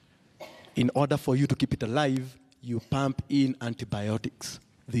 In order for you to keep it alive, you pump in antibiotics.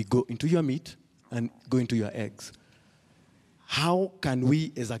 They go into your meat and go into your eggs. How can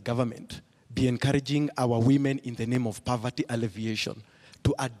we as a government be encouraging our women in the name of poverty alleviation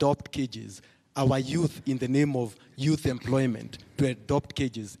to adopt cages, our youth in the name of youth employment to adopt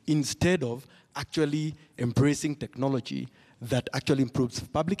cages, instead of actually embracing technology that actually improves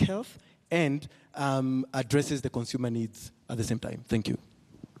public health and addresses the consumer needs at the same time? Thank you.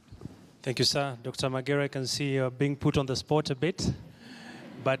 Thank you, sir. Dr. Magera, I can see you're being put on the spot a bit,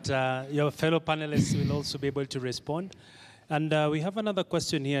 but your fellow panelists will also be able to respond. And we have another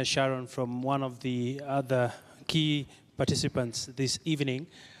question here, Sharon, from one of the other key participants this evening.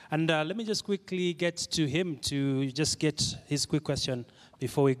 And let me just quickly get to him to just get his quick question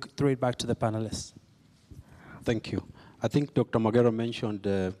before we throw it back to the panelists. Thank you. I think Dr. Magera mentioned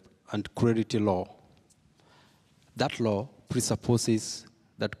cruelty law. That law presupposes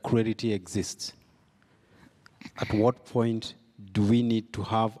that cruelty exists. At what point do we need to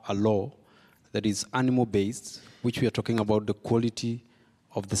have a law that is animal-based, which we are talking about the quality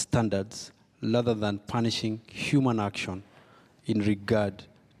of the standards, rather than punishing human action in regard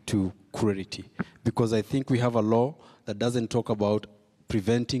to cruelty? Because I think we have a law that doesn't talk about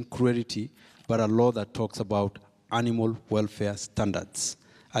preventing cruelty, but a law that talks about animal welfare standards.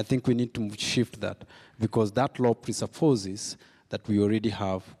 I think we need to shift that, because that law presupposes that we already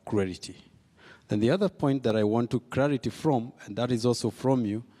have cruelty. Then the other point that I want to clarity from, and that is also from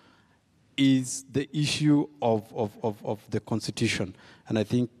you, is the issue of the Constitution. And I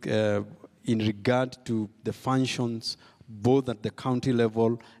think in regard to the functions both at the county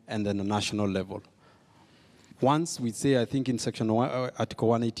level and then the national level. Once we say, I think in section Article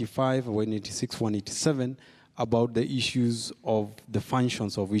 185, 186, 187, about the issues of the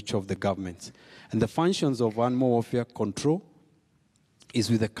functions of each of the governments. And the functions of animal welfare control is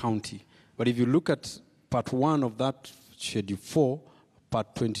with the county. But if you look at part 1 of that Schedule 4,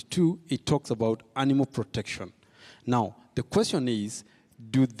 part 22, it talks about animal protection. Now, the question is,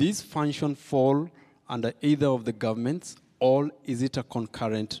 do these functions fall under either of the governments, or is it a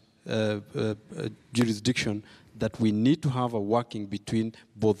concurrent jurisdiction that we need to have a working between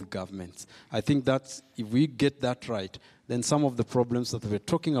both governments? I think that's, if we get that right, then some of the problems that we're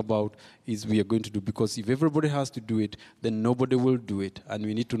talking about is we are going to do, because if everybody has to do it, then nobody will do it, and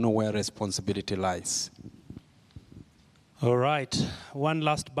we need to know where responsibility lies. All right, one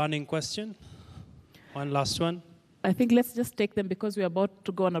last burning question. One last one. I think let's just take them because we're about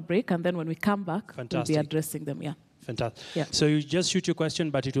to go on a break, and then when we come back, Fantastic. We'll be addressing them. Yeah. Fantastic. Yeah. So you just shoot your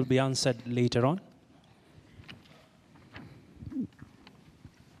question, but it will be answered later on.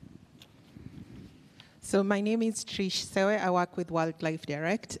 So my name is Trish Sewe. I work with Wildlife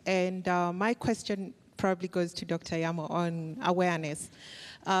Direct, and my question probably goes to Dr. Yamo on awareness.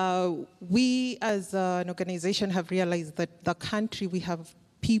 We as an organization have realized that the country, we have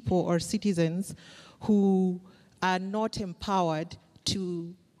people or citizens who are not empowered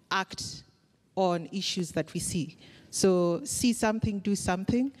to act on issues that we see. So see something, do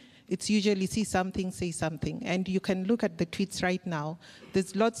something. It's usually see something, say something. And you can look at the tweets right now.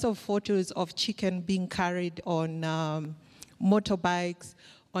 There's lots of photos of chicken being carried on motorbikes,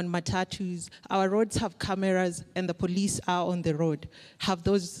 on matatus. Our roads have cameras and the police are on the road. Have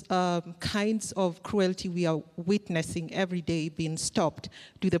those kinds of cruelty we are witnessing every day been stopped?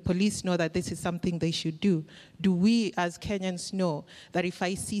 Do the police know that this is something they should do? Do we as Kenyans know that if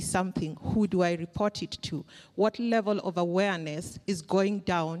I see something, who do I report it to? What level of awareness is going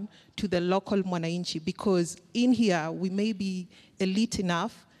down to the local mwananchi? Because in here, we may be elite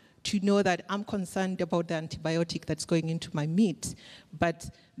enough to know that I'm concerned about the antibiotic that's going into my meat. But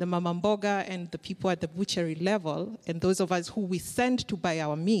the mama mboga and the people at the butchery level, and those of us who we send to buy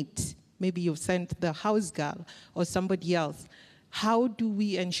our meat, maybe you've sent the house girl or somebody else, how do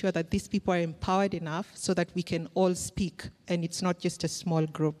we ensure that these people are empowered enough so that we can all speak and it's not just a small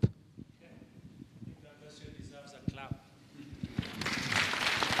group? That question deserves a clap.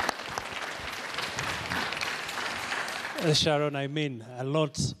 Sharon, I mean, a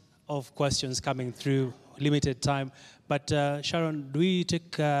lot of questions coming through, limited time. But Sharon, do we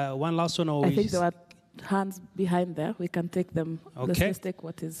take one last one? Or I think there are hands behind there. We can take them. Okay. Let's take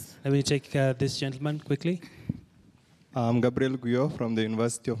what is. Let me take this gentleman quickly. I'm Gabriel Guyo from the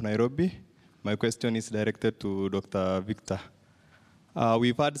University of Nairobi. My question is directed to Dr. Victor.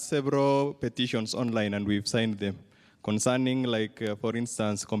 We've had several petitions online and we've signed them concerning, like, for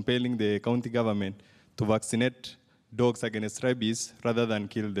instance, compelling the county government to vaccinate dogs against rabies rather than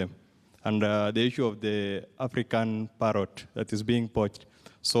kill them. And the issue of the African parrot that is being poached.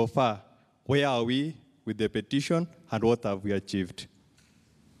 So far, where are we with the petition and what have we achieved?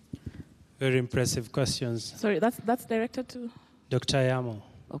 Very impressive questions. Sorry, that's directed to? Dr. Yamo.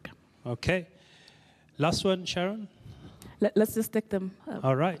 Okay. Okay. Last one, Sharon? Let's just take them.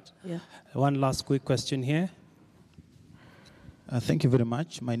 All right. Yeah. One last quick question here. Thank you very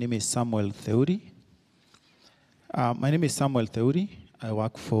much. My name is Samuel Theuri. I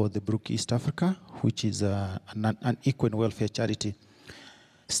work for the Brook East Africa, which is an equal welfare charity.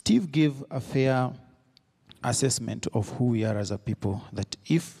 Steve gave a fair assessment of who we are as a people, that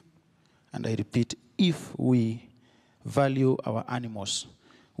if, and I repeat, if we value our animals,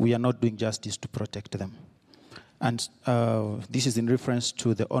 we are not doing justice to protect them. And this is in reference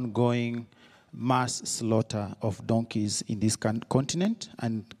to the ongoing mass slaughter of donkeys in this continent,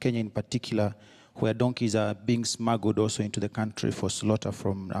 and Kenya in particular, where donkeys are being smuggled also into the country for slaughter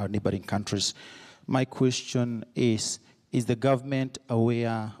from our neighboring countries. My question is the government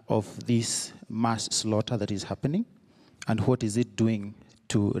aware of this mass slaughter that is happening? And what is it doing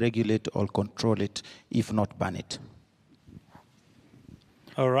to regulate or control it, if not ban it?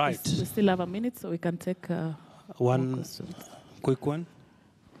 All right. We still have a minute, so we can take one quick one.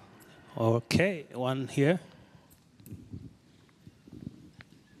 Okay, one here.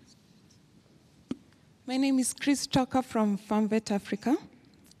 My name is Chris Tucker from FarmVet Africa.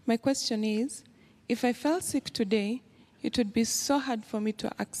 My question is, if I fell sick today, it would be so hard for me to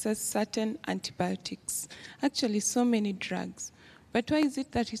access certain antibiotics, actually so many drugs. But why is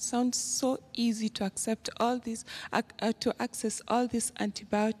it that it sounds so easy to accept all these, to access all these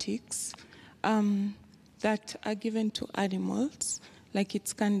antibiotics that are given to animals, like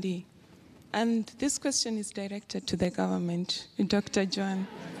it's candy? And this question is directed to the government, Dr. Joan.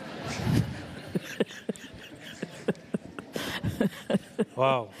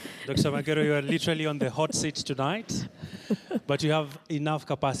 Wow. Dr. Magero, you are literally on the hot seat tonight, but you have enough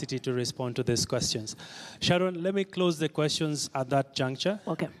capacity to respond to these questions. Sharon, let me close the questions at that juncture.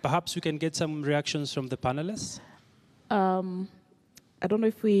 Okay. Perhaps we can get some reactions from the panelists. I don't know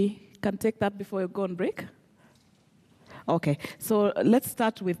if we can take that before we go on break. Okay, so let's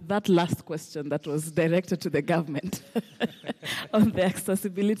start with that last question that was directed to the government on the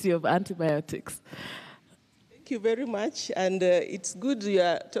accessibility of antibiotics. Thank you very much, and it's good you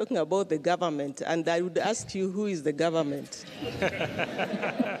are talking about the government, and I would ask you, who is the government?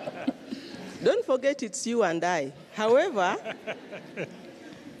 Don't forget it's you and I. However,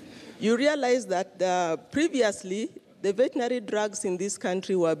 you realize that previously, the veterinary drugs in this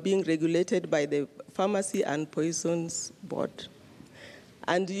country were being regulated by the Pharmacy and Poisons Board.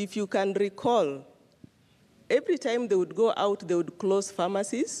 And if you can recall, every time they would go out, they would close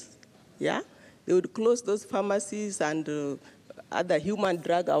pharmacies, yeah? They would close those pharmacies and other human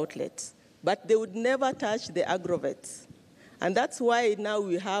drug outlets, but they would never touch the agrovets. And that's why now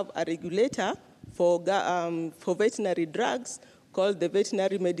we have a regulator for veterinary drugs called the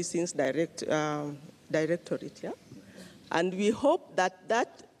Veterinary Medicines Directorate, yeah? And we hope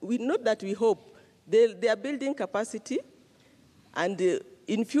we hope, they are building capacity, and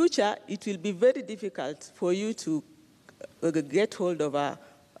in future, it will be very difficult for you to get hold of a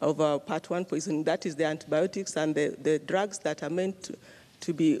part 1 poison, that is the antibiotics and the drugs that are meant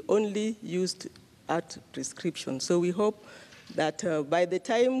to be only used at prescription. So we hope that by the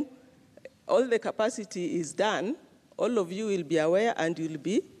time all the capacity is done, all of you will be aware and you'll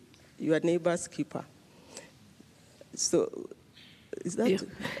be your neighbor's keeper. So, is that?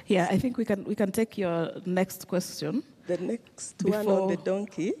 Yeah, I think we can take your next question. The next one on the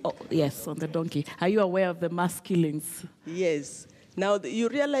donkey? Oh, yes, on the donkey. Are you aware of the mass killings? Yes. Now, you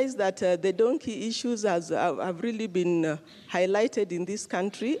realize that the donkey issues have really been highlighted in this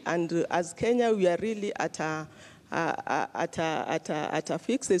country, and as Kenya, we are really at a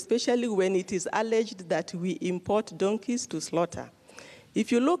fix, especially when it is alleged that we import donkeys to slaughter.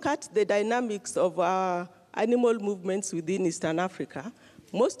 If you look at the dynamics of our animal movements within Eastern Africa,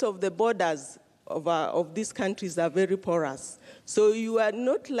 most of the borders of these countries are very porous. So you are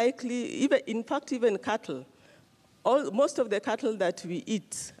not likely, in fact, even cattle. Most of the cattle that we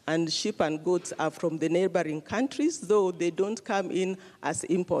eat, and sheep and goats, are from the neighboring countries, though they don't come in as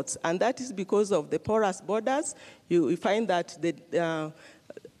imports. And that is because of the porous borders. You find that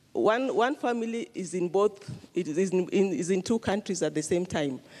one family is in in two countries at the same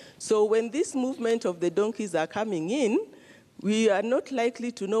time. So when this movement of the donkeys are coming in, we are not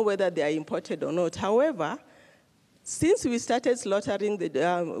likely to know whether they are imported or not. However, since we started slaughtering,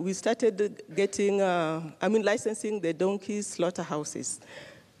 we started getting, licensing the donkey slaughterhouses.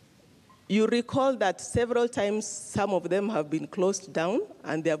 You recall that several times some of them have been closed down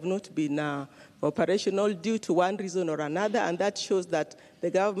and they have not been operational due to one reason or another, and that shows that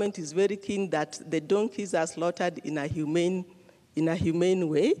the government is very keen that the donkeys are slaughtered in a humane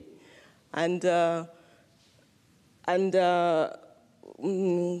way. And I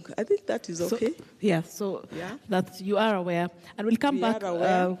think that is okay. So that you are aware. And we'll come back.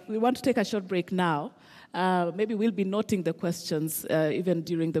 We want to take a short break now. Maybe we'll be noting the questions even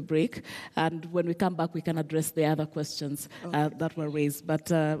during the break. And when we come back, we can address the other questions that were raised. But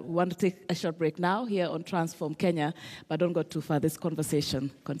we want to take a short break now here on Transform Kenya. But don't go too far. This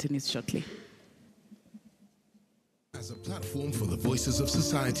conversation continues shortly. As a platform for the voices of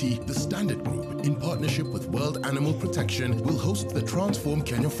society, the Standard Group, in partnership with World Animal Protection, will host the Transform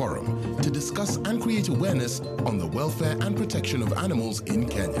Kenya Forum to discuss and create awareness on the welfare and protection of animals in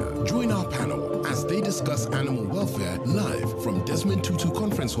Kenya. Join our panel as they discuss animal welfare live from Desmond Tutu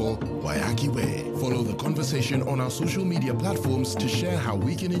Conference Hall, Waiyaki Way. Follow the conversation on our social media platforms to share how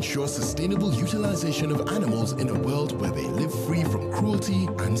we can ensure sustainable utilization of animals in a world where they live free from cruelty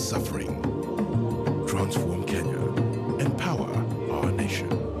and suffering. Transform Kenya. Empower our nation.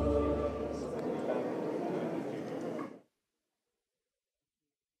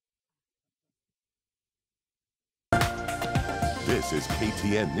 This is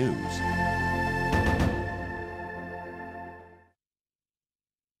KTN News.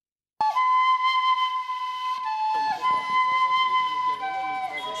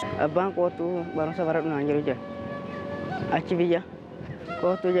 Abang ko tu bangsa barat nanjir je. Acivija.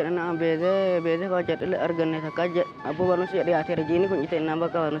 Ko tu je na beze ko jatile argane kaje abu banu si di akhir jini ko ite namba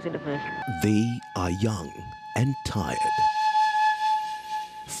ka banu si defa. They are young and tired,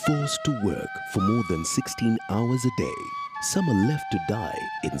 forced to work for more than 16 hours a day. Some are left to die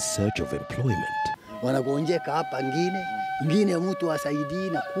in search of employment. Wanagonjeka hapa ngine mtu asaidii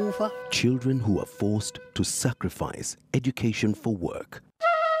na kufa. Children who are forced to sacrifice education for work.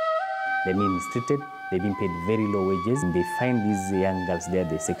 They're being mistreated, they've been paid very low wages. They find these young girls there,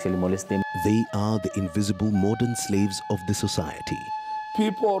 they sexually molest them. They are the invisible modern slaves of the society.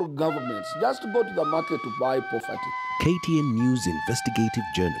 People or governments just go to the market to buy poverty. KTN News investigative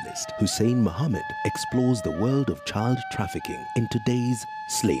journalist Hussein Mohammed explores the world of child trafficking in today's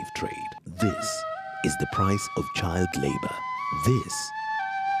slave trade. This is the price of child labor. This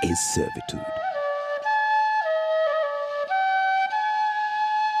is servitude.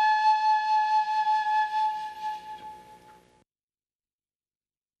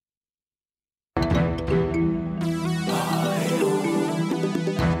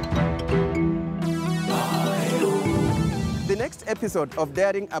 The next episode of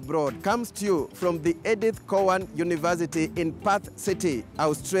Daring Abroad comes to you from the Edith Cowan University in Perth City,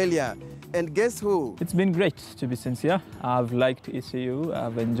 Australia. And guess who? It's been great, to be sincere. I've liked ECU.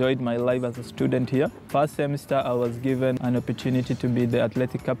 I've enjoyed my life as a student here. First semester, I was given an opportunity to be the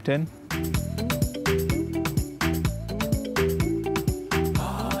athletic captain.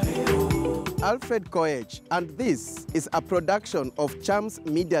 Alfred Koech, and this is a production of Chams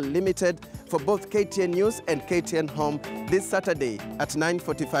Media Limited for both KTN News and KTN Home this Saturday at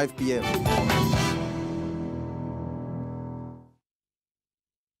 9:45 p.m.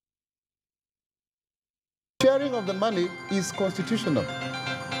 Sharing of the money is constitutional.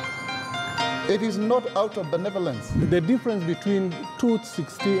 It is not out of benevolence. The difference between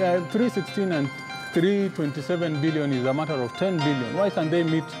 316 and 327 billion is a matter of 10 billion. Why can't they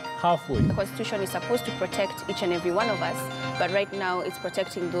meet halfway? The Constitution is supposed to protect each and every one of us, but right now it's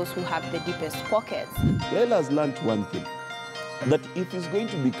protecting those who have the deepest pockets. Raila has learned one thing, that if he's going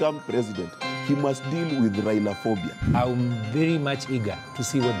to become president, he must deal with Railaphobia. I'm very much eager to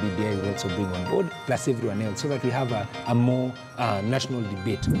see what BBI will also bring on board, plus everyone else, so that we have a more national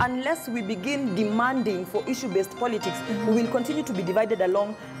debate. Unless we begin demanding for issue-based politics, we will continue to be divided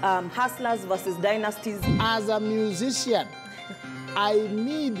along hustlers versus dynasties. As a musician, I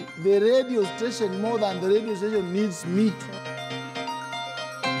need the radio station more than the radio station needs me.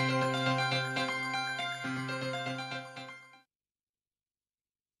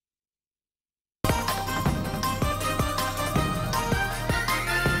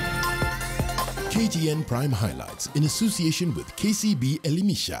 KTN Prime Highlights in association with KCB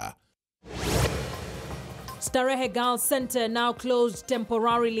Elimisha. Starehe Girls Center now closed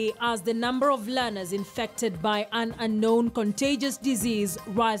temporarily as the number of learners infected by an unknown contagious disease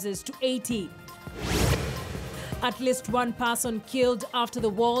rises to 80. At least one person killed after the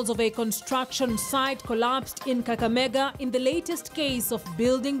walls of a construction site collapsed in Kakamega in the latest case of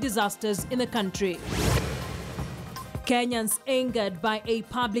building disasters in the country. Kenyans angered by a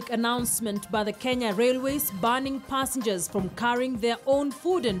public announcement by the Kenya Railways banning passengers from carrying their own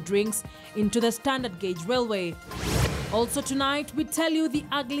food and drinks into the standard gauge railway. Also tonight, we tell you the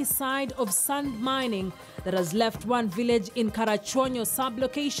ugly side of sand mining that has left one village in Karachuonyo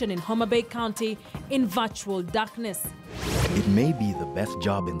sub-location in Homa Bay County in virtual darkness. It may be the best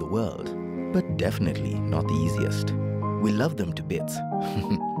job in the world, but definitely not the easiest. We love them to bits.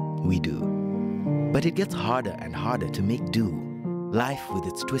 We do. But it gets harder and harder to make do. Life with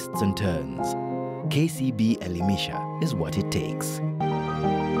its twists and turns. KCB Elimisha is what it takes.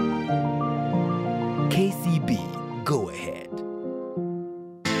 KCB, go ahead.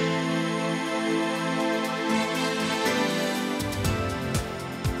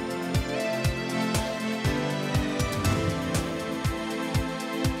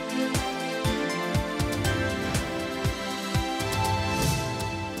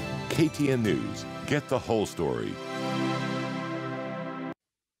 KTN News. Get the whole story.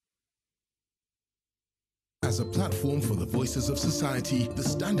 As a platform for the voices of society, the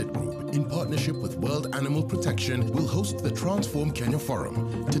Standard Group, in partnership with World Animal Protection, will host the Transform Kenya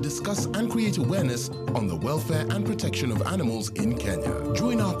Forum to discuss and create awareness on the welfare and protection of animals in Kenya.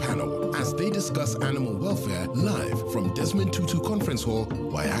 Join our panel as they discuss animal welfare live from Desmond Tutu Conference Hall,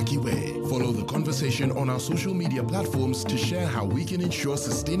 Waiyaki Way. Follow the conversation on our social media platforms to share how we can ensure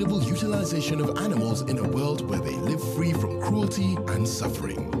sustainable utilization of animals in a world where they live free from cruelty and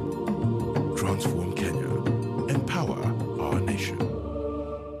suffering. Transform Kenya. Empower our nation.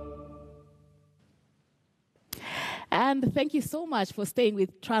 And thank you so much for staying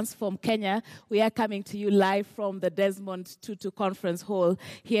with Transform Kenya. We are coming to you live from the Desmond Tutu Conference Hall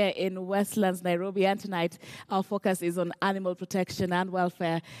here in Westlands, Nairobi. And tonight, our focus is on animal protection and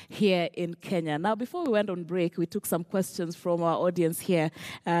welfare here in Kenya. Now, before we went on break, we took some questions from our audience here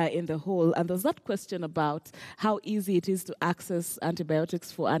in the hall. And there's that question about how easy it is to access antibiotics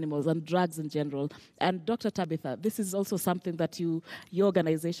for animals and drugs in general. And Dr. Tabitha, this is also something that your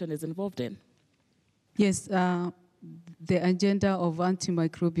organization is involved in. Yes. The agenda of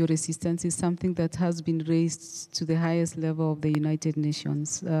antimicrobial resistance is something that has been raised to the highest level of the United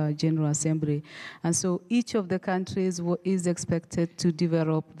Nations General Assembly. And so each of the countries is expected to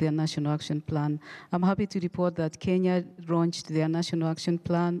develop their national action plan. I'm happy to report that Kenya launched their national action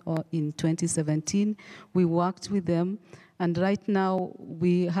plan in 2017. We worked with them. And right now,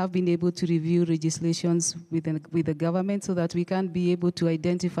 we have been able to review legislations with the government so that we can be able to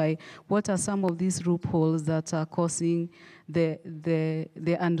identify what are some of these loopholes that are causing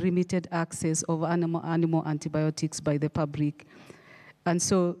the unlimited access of animal antibiotics by the public. And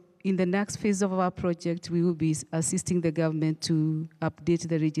so in the next phase of our project, we will be assisting the government to update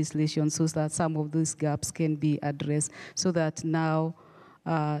the legislation so that some of those gaps can be addressed, so that now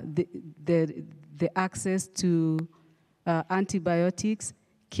the access to antibiotics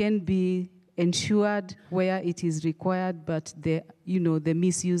can be ensured where it is required, but the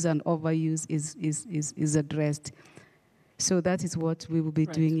misuse and overuse is addressed. So that is what we will be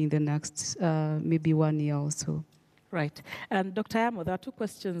doing in the next maybe 1 year or so. Right. And Dr. Amo, there are two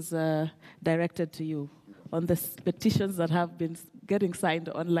questions directed to you on the petitions that have been getting signed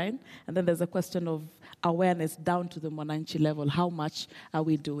online. And then there's a question of awareness down to the Mwananchi level. How much are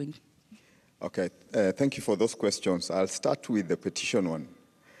we doing? Okay, thank you for those questions. I'll start with the petition one.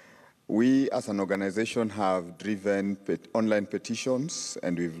 We, as an organization, have driven online petitions,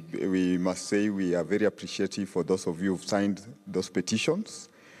 and we must say we are very appreciative for those of you who've signed those petitions.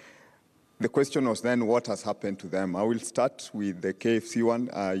 The question was then, what has happened to them? I will start with the KFC one.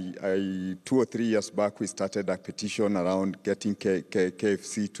 2 or 3 years back, we started a petition around getting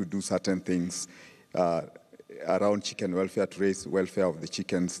KFC to do certain things around chicken welfare, to raise welfare of the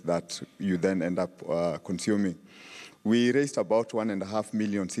chickens that you then end up consuming. We raised about 1.5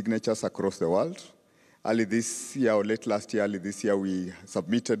 million signatures across the world. Early this year, or late last year, early this year, we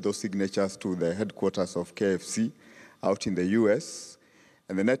submitted those signatures to the headquarters of KFC out in the US.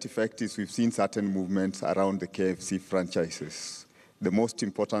 And the net effect is we've seen certain movements around the KFC franchises. The most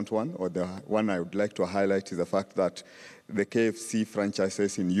important one, or the one I would like to highlight, is the fact that the KFC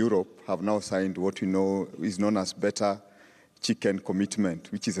franchises in Europe have now signed what we know is known as Better Chicken Commitment,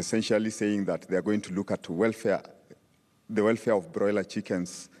 which is essentially saying that they are going to look at the welfare of broiler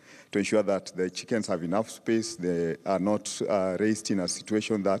chickens to ensure that the chickens have enough space, they are not raised in a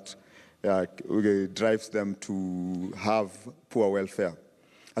situation that drives them to have poor welfare.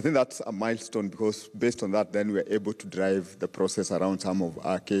 I think that's a milestone, because based on that, then we're able to drive the process around some of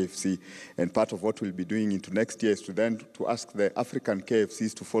our KFC. And part of what we'll be doing into next year is to ask the African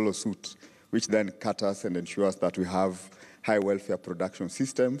KFCs to follow suit, which then caters and ensures that we have high welfare production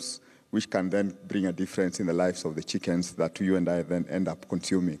systems, which can then bring a difference in the lives of the chickens that you and I then end up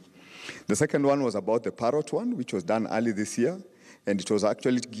consuming. The second one was about the parrot one, which was done early this year. And it was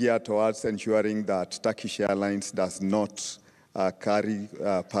actually geared towards ensuring that Turkish Airlines does not carry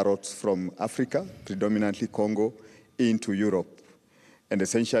parrots from Africa, predominantly Congo, into Europe. And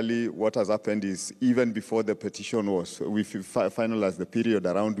essentially what has happened is, even before the petition we finalized the period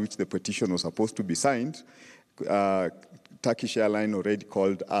around which the petition was supposed to be signed, Turkish Airlines already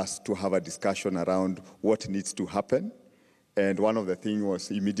called us to have a discussion around what needs to happen. And one of the things was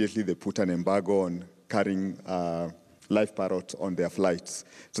immediately they put an embargo on carrying live parrots on their flights.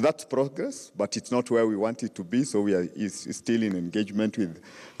 So that's progress, but it's not where we want it to be. So we are still in engagement with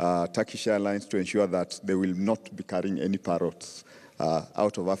Turkish Airlines to ensure that they will not be carrying any parrots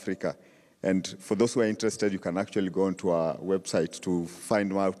out of Africa. And for those who are interested, you can actually go onto our website to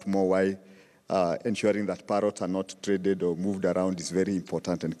find out more why ensuring that parrots are not traded or moved around is very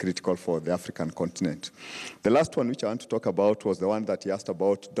important and critical for the African continent. The last one which I want to talk about was the one that he asked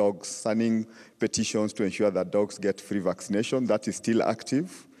about dogs, signing petitions to ensure that dogs get free vaccination. That is still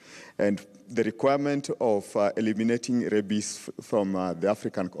active. And the requirement of eliminating rabies from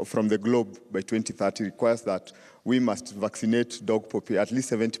the globe by 2030 requires that we must vaccinate at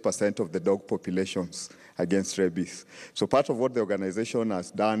least 70% of the dog populations against rabies. So part of what the organization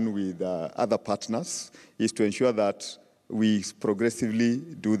has done with other partners is to ensure that we progressively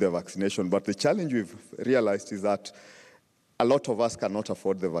do the vaccination. But the challenge we've realized is that a lot of us cannot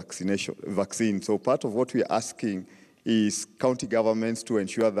afford the vaccine. So part of what we're asking is county governments to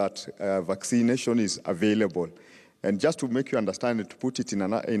ensure that vaccination is available. And just to make you understand and to put it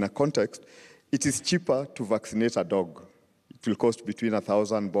in a context, it is cheaper to vaccinate a dog. It will cost between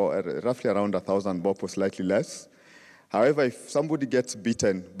roughly around 1,000 bob or slightly less. However, if somebody gets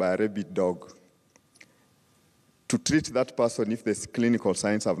bitten by a rabid dog, to treat that person, if the clinical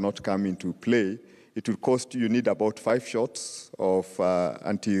signs have not come into play, it will cost you need about 5 shots of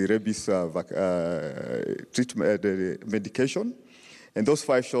anti-rabies medication. And those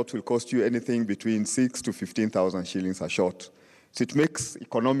 5 shots will cost you anything between 6,000 to 15,000 shillings a shot. So it makes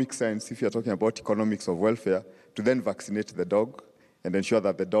economic sense, if you're talking about economics of welfare, to then vaccinate the dog and ensure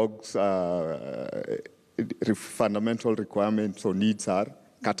that the dog's fundamental requirements or needs are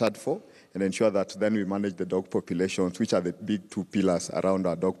catered for, and ensure that then we manage the dog populations, which are the big 2 pillars around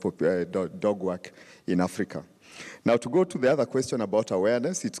our dog work in Africa. Now, to go to the other question about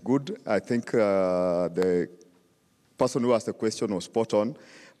awareness, it's good. I think the person who asked the question was spot on.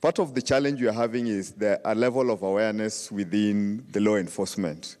 Part of the challenge we are having is a level of awareness within the law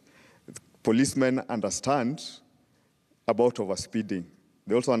enforcement. Policemen understand about overspeeding.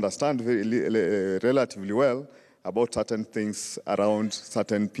 They also understand relatively well about certain things around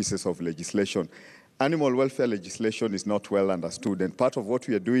certain pieces of legislation. Animal welfare legislation is not well understood, and part of what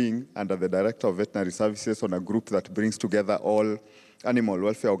we are doing under the Director of Veterinary Services on a group that brings together all animal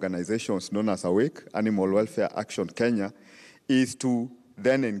welfare organizations known as AWAKE, Animal Welfare Action Kenya, is to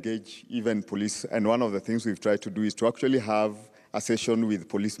then engage even police. And one of the things we've tried to do is to actually have a session with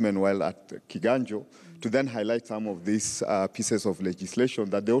policemen while at Kiganjo to then highlight some of these pieces of legislation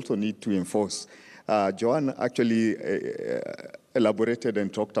that they also need to enforce. Joanne actually elaborated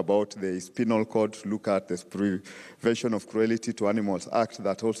and talked about the penal code to look at the Prevention of Cruelty to Animals Act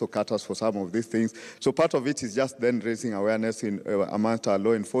that also caters for some of these things. So part of it is just then raising awareness amongst our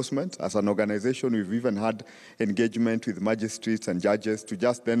law enforcement. As an organization, we've even had engagement with magistrates and judges to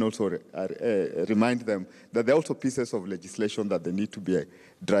just then also remind them that there are also pieces of legislation that they need to be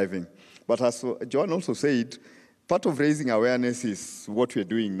driving. But as Joan also said, part of raising awareness is what we're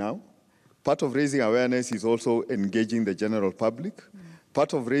doing now. Part of raising awareness is also engaging the general public.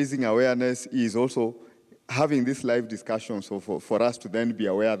 Part of raising awareness is also having this live discussion, so for us to then be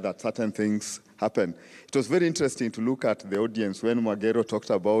aware that certain things happen. It was very interesting to look at the audience when Magero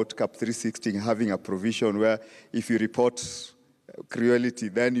talked about CAP 360 having a provision where if you report cruelty,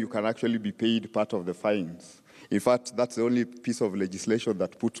 then you can actually be paid part of the fines. In fact, that's the only piece of legislation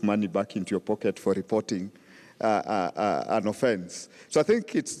that puts money back into your pocket for reporting an offense. So I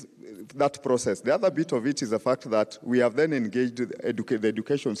think it's that process. The other bit of it is the fact that we have then engaged the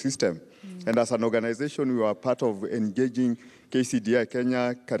education system. And as an organization, we were part of engaging KCDI,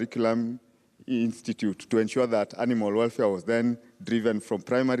 Kenya Curriculum Institute, to ensure that animal welfare was then driven from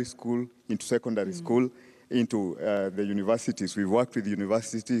primary school into secondary school into the universities. We've worked with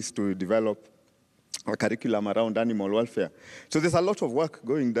universities to develop a curriculum around animal welfare. So there's a lot of work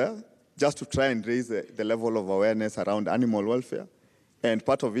going there just to try and raise the level of awareness around animal welfare. And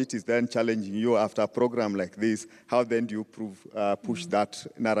part of it is then challenging you after a program like this, how then do you push that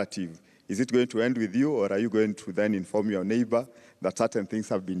narrative? Is it going to end with you, or are you going to then inform your neighbor that certain things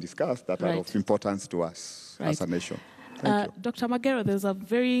have been discussed that are of importance to us as a nation? Dr. Magero, there's a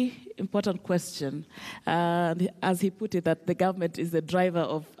very important question. As he put it, that the government is the driver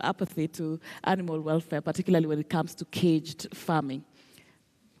of apathy to animal welfare, particularly when it comes to caged farming.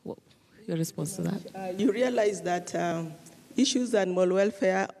 Your response to that? You realize that issues animal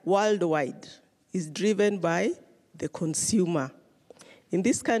welfare worldwide is driven by the consumer. In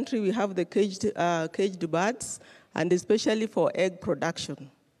this country, we have the caged birds, and especially for egg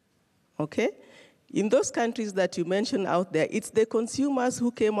production, okay? In those countries that you mentioned out there, it's the consumers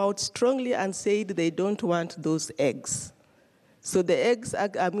who came out strongly and said they don't want those eggs. So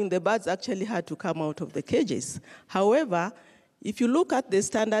the birds actually had to come out of the cages. However, if you look at the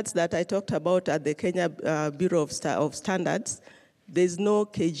standards that I talked about at the Kenya Bureau of Standards, there's no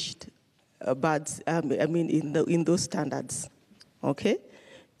caged birds, in those standards, okay?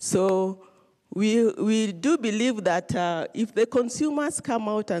 So we do believe that if the consumers come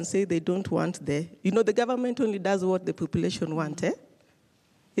out and say they don't want the government only does what the population want,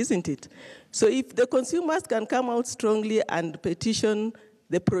 isn't it? So if the consumers can come out strongly and petition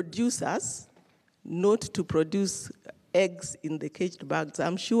the producers not to produce eggs in the caged birds,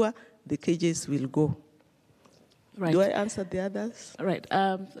 I'm sure the cages will go. Right. Do I answer the others? Right.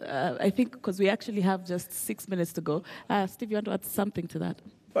 I think because we actually have just 6 minutes to go. Steve, you want to add something to that?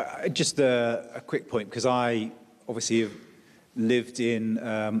 Just a quick point, because I obviously have lived in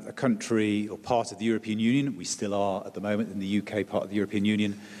a country or part of the European Union, we still are at the moment in the UK part of the European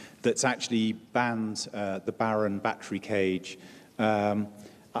Union, that's actually banned the barren battery cage.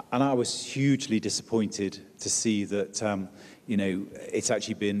 And I was hugely disappointed to see that, it's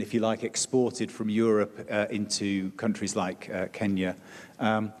actually been, if you like, exported from Europe into countries like Kenya.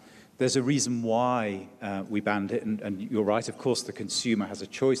 There's a reason why we banned it, and you're right, of course, the consumer has a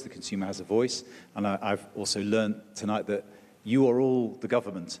choice, the consumer has a voice, and I've also learned tonight that you are all the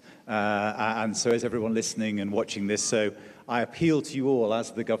government, and so is everyone listening and watching this. So I appeal to you all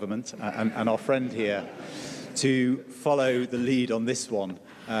as the government and our friend here to follow the lead on this one.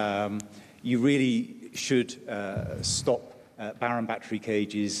 You really should stop barren battery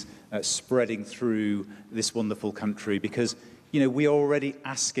cages spreading through this wonderful country, because we are already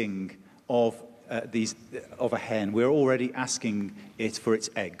asking of a hen. We're already asking it for its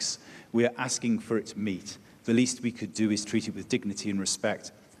eggs. We are asking for its meat. The least we could do is treat it with dignity and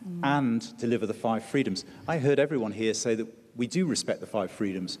respect and deliver the 5 freedoms. I heard everyone here say that we do respect the 5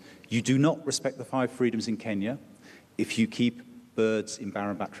 freedoms. You do not respect the 5 freedoms in Kenya if you keep birds in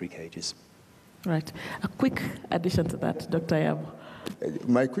barren battery cages. Right. A quick addition to that, Dr. Yabo.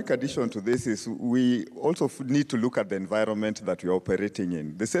 My quick addition to this is we also need to look at the environment that we're operating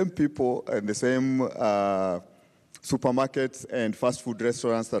in. The same people and the same supermarkets and fast food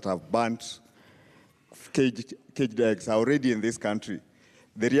restaurants that have banned caged eggs are already in this country.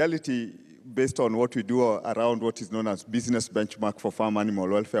 The reality, based on what we do around what is known as business benchmark for farm animal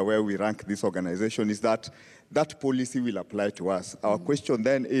welfare, where we rank this organization, is that that policy will apply to us. Our question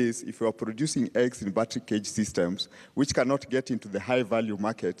then is, if we are producing eggs in battery cage systems, which cannot get into the high-value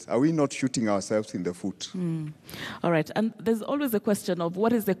markets, are we not shooting ourselves in the foot? All right. And there's always the question of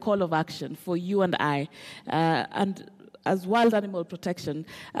what is the call of action for you and I? And as Wild Animal Protection,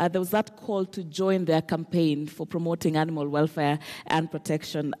 there was that call to join their campaign for promoting animal welfare and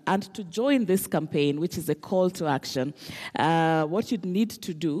protection. And to join this campaign, which is a call to action, what you'd need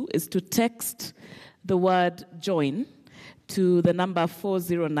to do is to text the word join to the number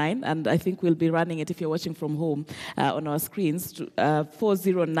 409, and I think we'll be running it if you're watching from home on our screens, to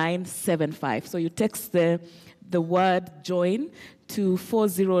 40975. So you text the word join to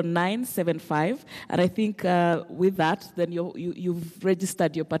 40975, and I think with that, then you've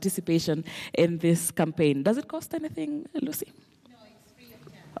registered your participation in this campaign. Does it cost anything, Lucy? No, it's free of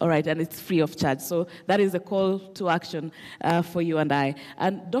charge. All right, and it's free of charge. So that is a call to action for you and I.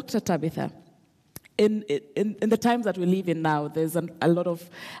 And Dr. Tabitha, in the times that we live in now, there's a lot of,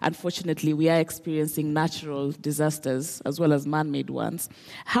 unfortunately, we are experiencing natural disasters as well as man-made ones.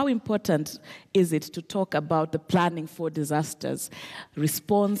 How important is it to talk about the planning for disasters,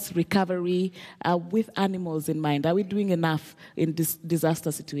 response, recovery, with animals in mind? Are we doing enough in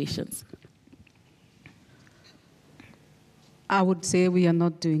disaster situations? I would say we are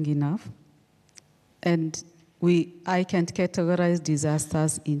not doing enough. And I can't categorize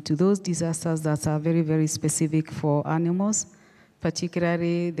disasters into those disasters that are very, very specific for animals,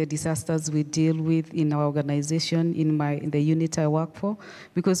 particularly the disasters we deal with in our organization, in the unit I work for,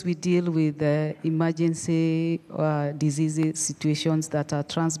 because we deal with emergency disease situations that are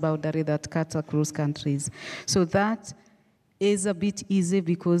transboundary, that cut across countries. So that is a bit easy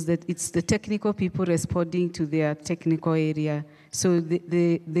because it's the technical people responding to their technical area. So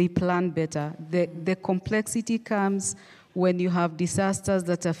they plan better. The complexity comes when you have disasters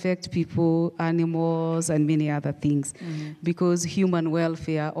that affect people, animals, and many other things, because human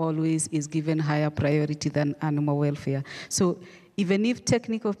welfare always is given higher priority than animal welfare. So even if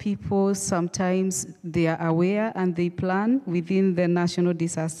technical people, sometimes they are aware and they plan within the national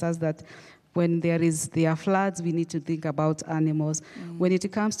disasters that when there are floods, we need to think about animals. When it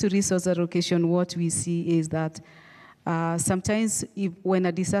comes to resource allocation, what we see is that sometimes when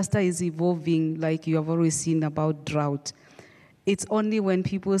a disaster is evolving, like you have always seen about drought, it's only when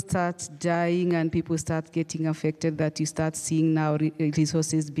people start dying and people start getting affected that you start seeing now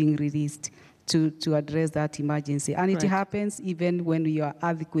resources being released to address that emergency. And it happens even when you are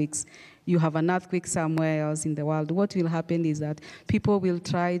earthquakes. You have an earthquake somewhere else in the world. What will happen is that people will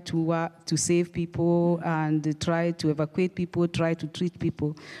try to save people and try to evacuate people, try to treat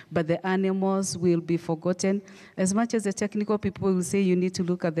people, but the animals will be forgotten. As much as the technical people will say you need to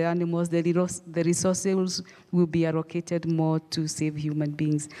look at the animals, the resources will be allocated more to save human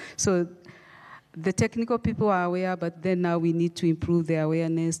beings. So the technical people are aware, but then now we need to improve the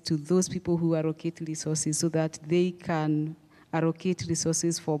awareness to those people who allocate resources so that they can allocate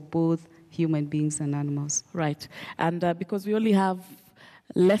resources for both human beings and animals. Right. And because we only have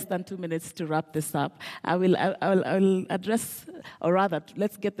less than 2 minutes to wrap this up, I will address, or rather,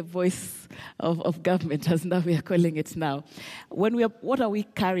 let's get the voice of government, as now we are calling it now. What are we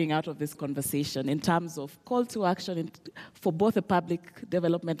carrying out of this conversation in terms of call to action for both the public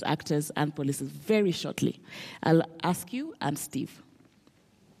development actors and policies? Very shortly. I'll ask you and Steve.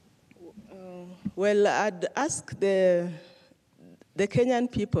 Well, I'd ask the Kenyan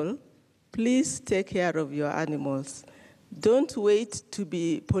people, please take care of your animals. Don't wait to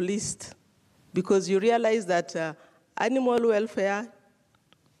be policed, because you realize that animal welfare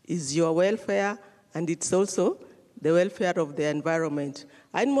is your welfare, and it's also the welfare of the environment.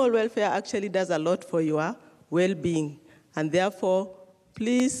 Animal welfare actually does a lot for your well-being, and therefore,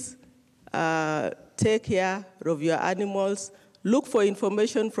 please take care of your animals. Look for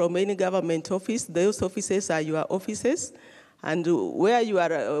information from any government office. Those offices are your offices. And where you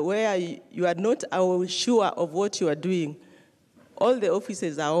are not sure of what you are doing, all the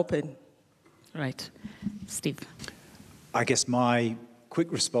offices are open. Right. Steve. I guess my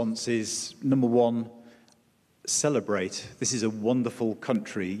quick response is, number one, celebrate. This is a wonderful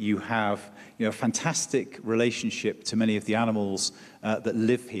country. You have a fantastic relationship to many of the animals that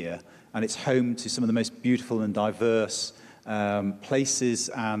live here, and it's home to some of the most beautiful and diverse places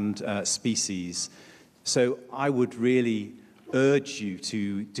and species. So I would really urge you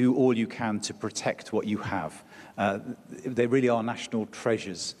to do all you can to protect what you have. They really are national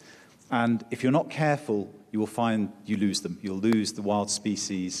treasures. And if you're not careful, you will find you lose them. You'll lose the wild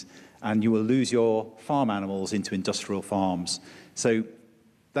species, and you will lose your farm animals into industrial farms. So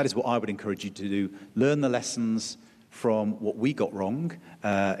that is what I would encourage you to do. Learn the lessons from what we got wrong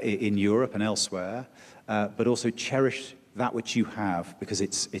in Europe and elsewhere, but also cherish that which you have, because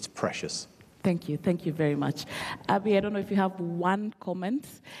it's precious. Thank you. Thank you very much. Abby, I don't know if you have one comment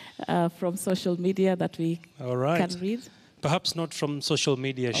from social media that we can read. Perhaps not from social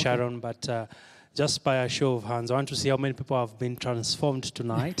media, okay. Sharon, but just by a show of hands, I want to see how many people have been transformed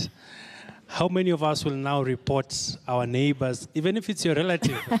tonight. How many of us will now report our neighbors, even if it's your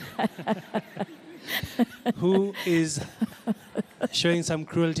relative, who is showing some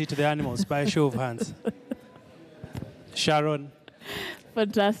cruelty to the animals, by a show of hands? Sharon.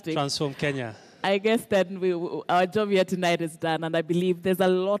 Fantastic. Transform Kenya. I guess then our job here tonight is done, and I believe there's a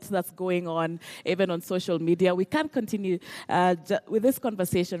lot that's going on, even on social media. We can't continue with this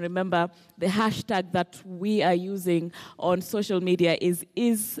conversation. Remember, the hashtag that we are using on social media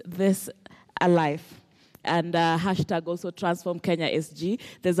is this alive? And hashtag also Transform Kenya SG.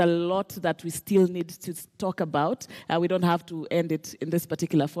 There's a lot that we still need to talk about. We don't have to end it in this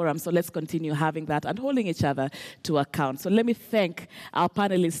particular forum, so let's continue having that and holding each other to account. So let me thank our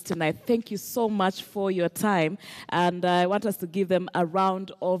panelists tonight. Thank you so much for your time, and I want us to give them a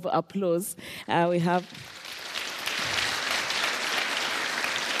round of applause. We have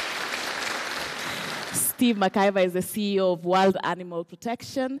Steve McIver is the CEO of World Animal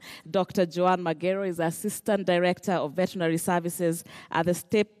Protection. Dr. Joanne Magero is Assistant Director of Veterinary Services at the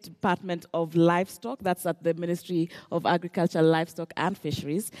State Department of Livestock. That's at the Ministry of Agriculture, Livestock and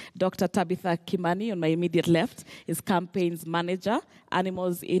Fisheries. Dr. Tabitha Kimani, on my immediate left, is Campaigns Manager,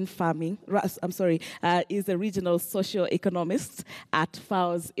 Animals in Farming. Is a Regional Socio-Economist at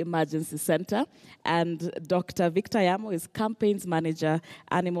FAO's Emergency Center. And Dr. Victor Yamo is Campaigns Manager,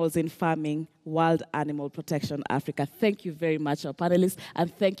 Animals in Farming, World Animal Protection Africa. Thank you very much, our panelists,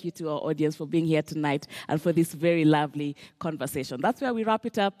 and thank you to our audience for being here tonight and for this very lovely conversation. That's where we wrap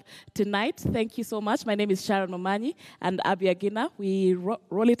it up tonight. Thank you so much. My name is Sharon Momanyi and Abi Agina. We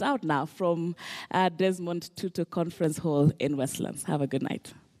roll it out now from Desmond Tutu Conference Hall in Westlands. Have a good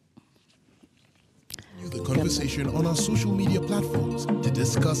night. The conversation on our social media platforms to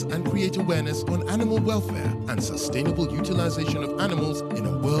discuss and create awareness on animal welfare and sustainable utilization of animals in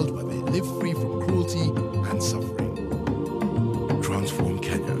a world where they live free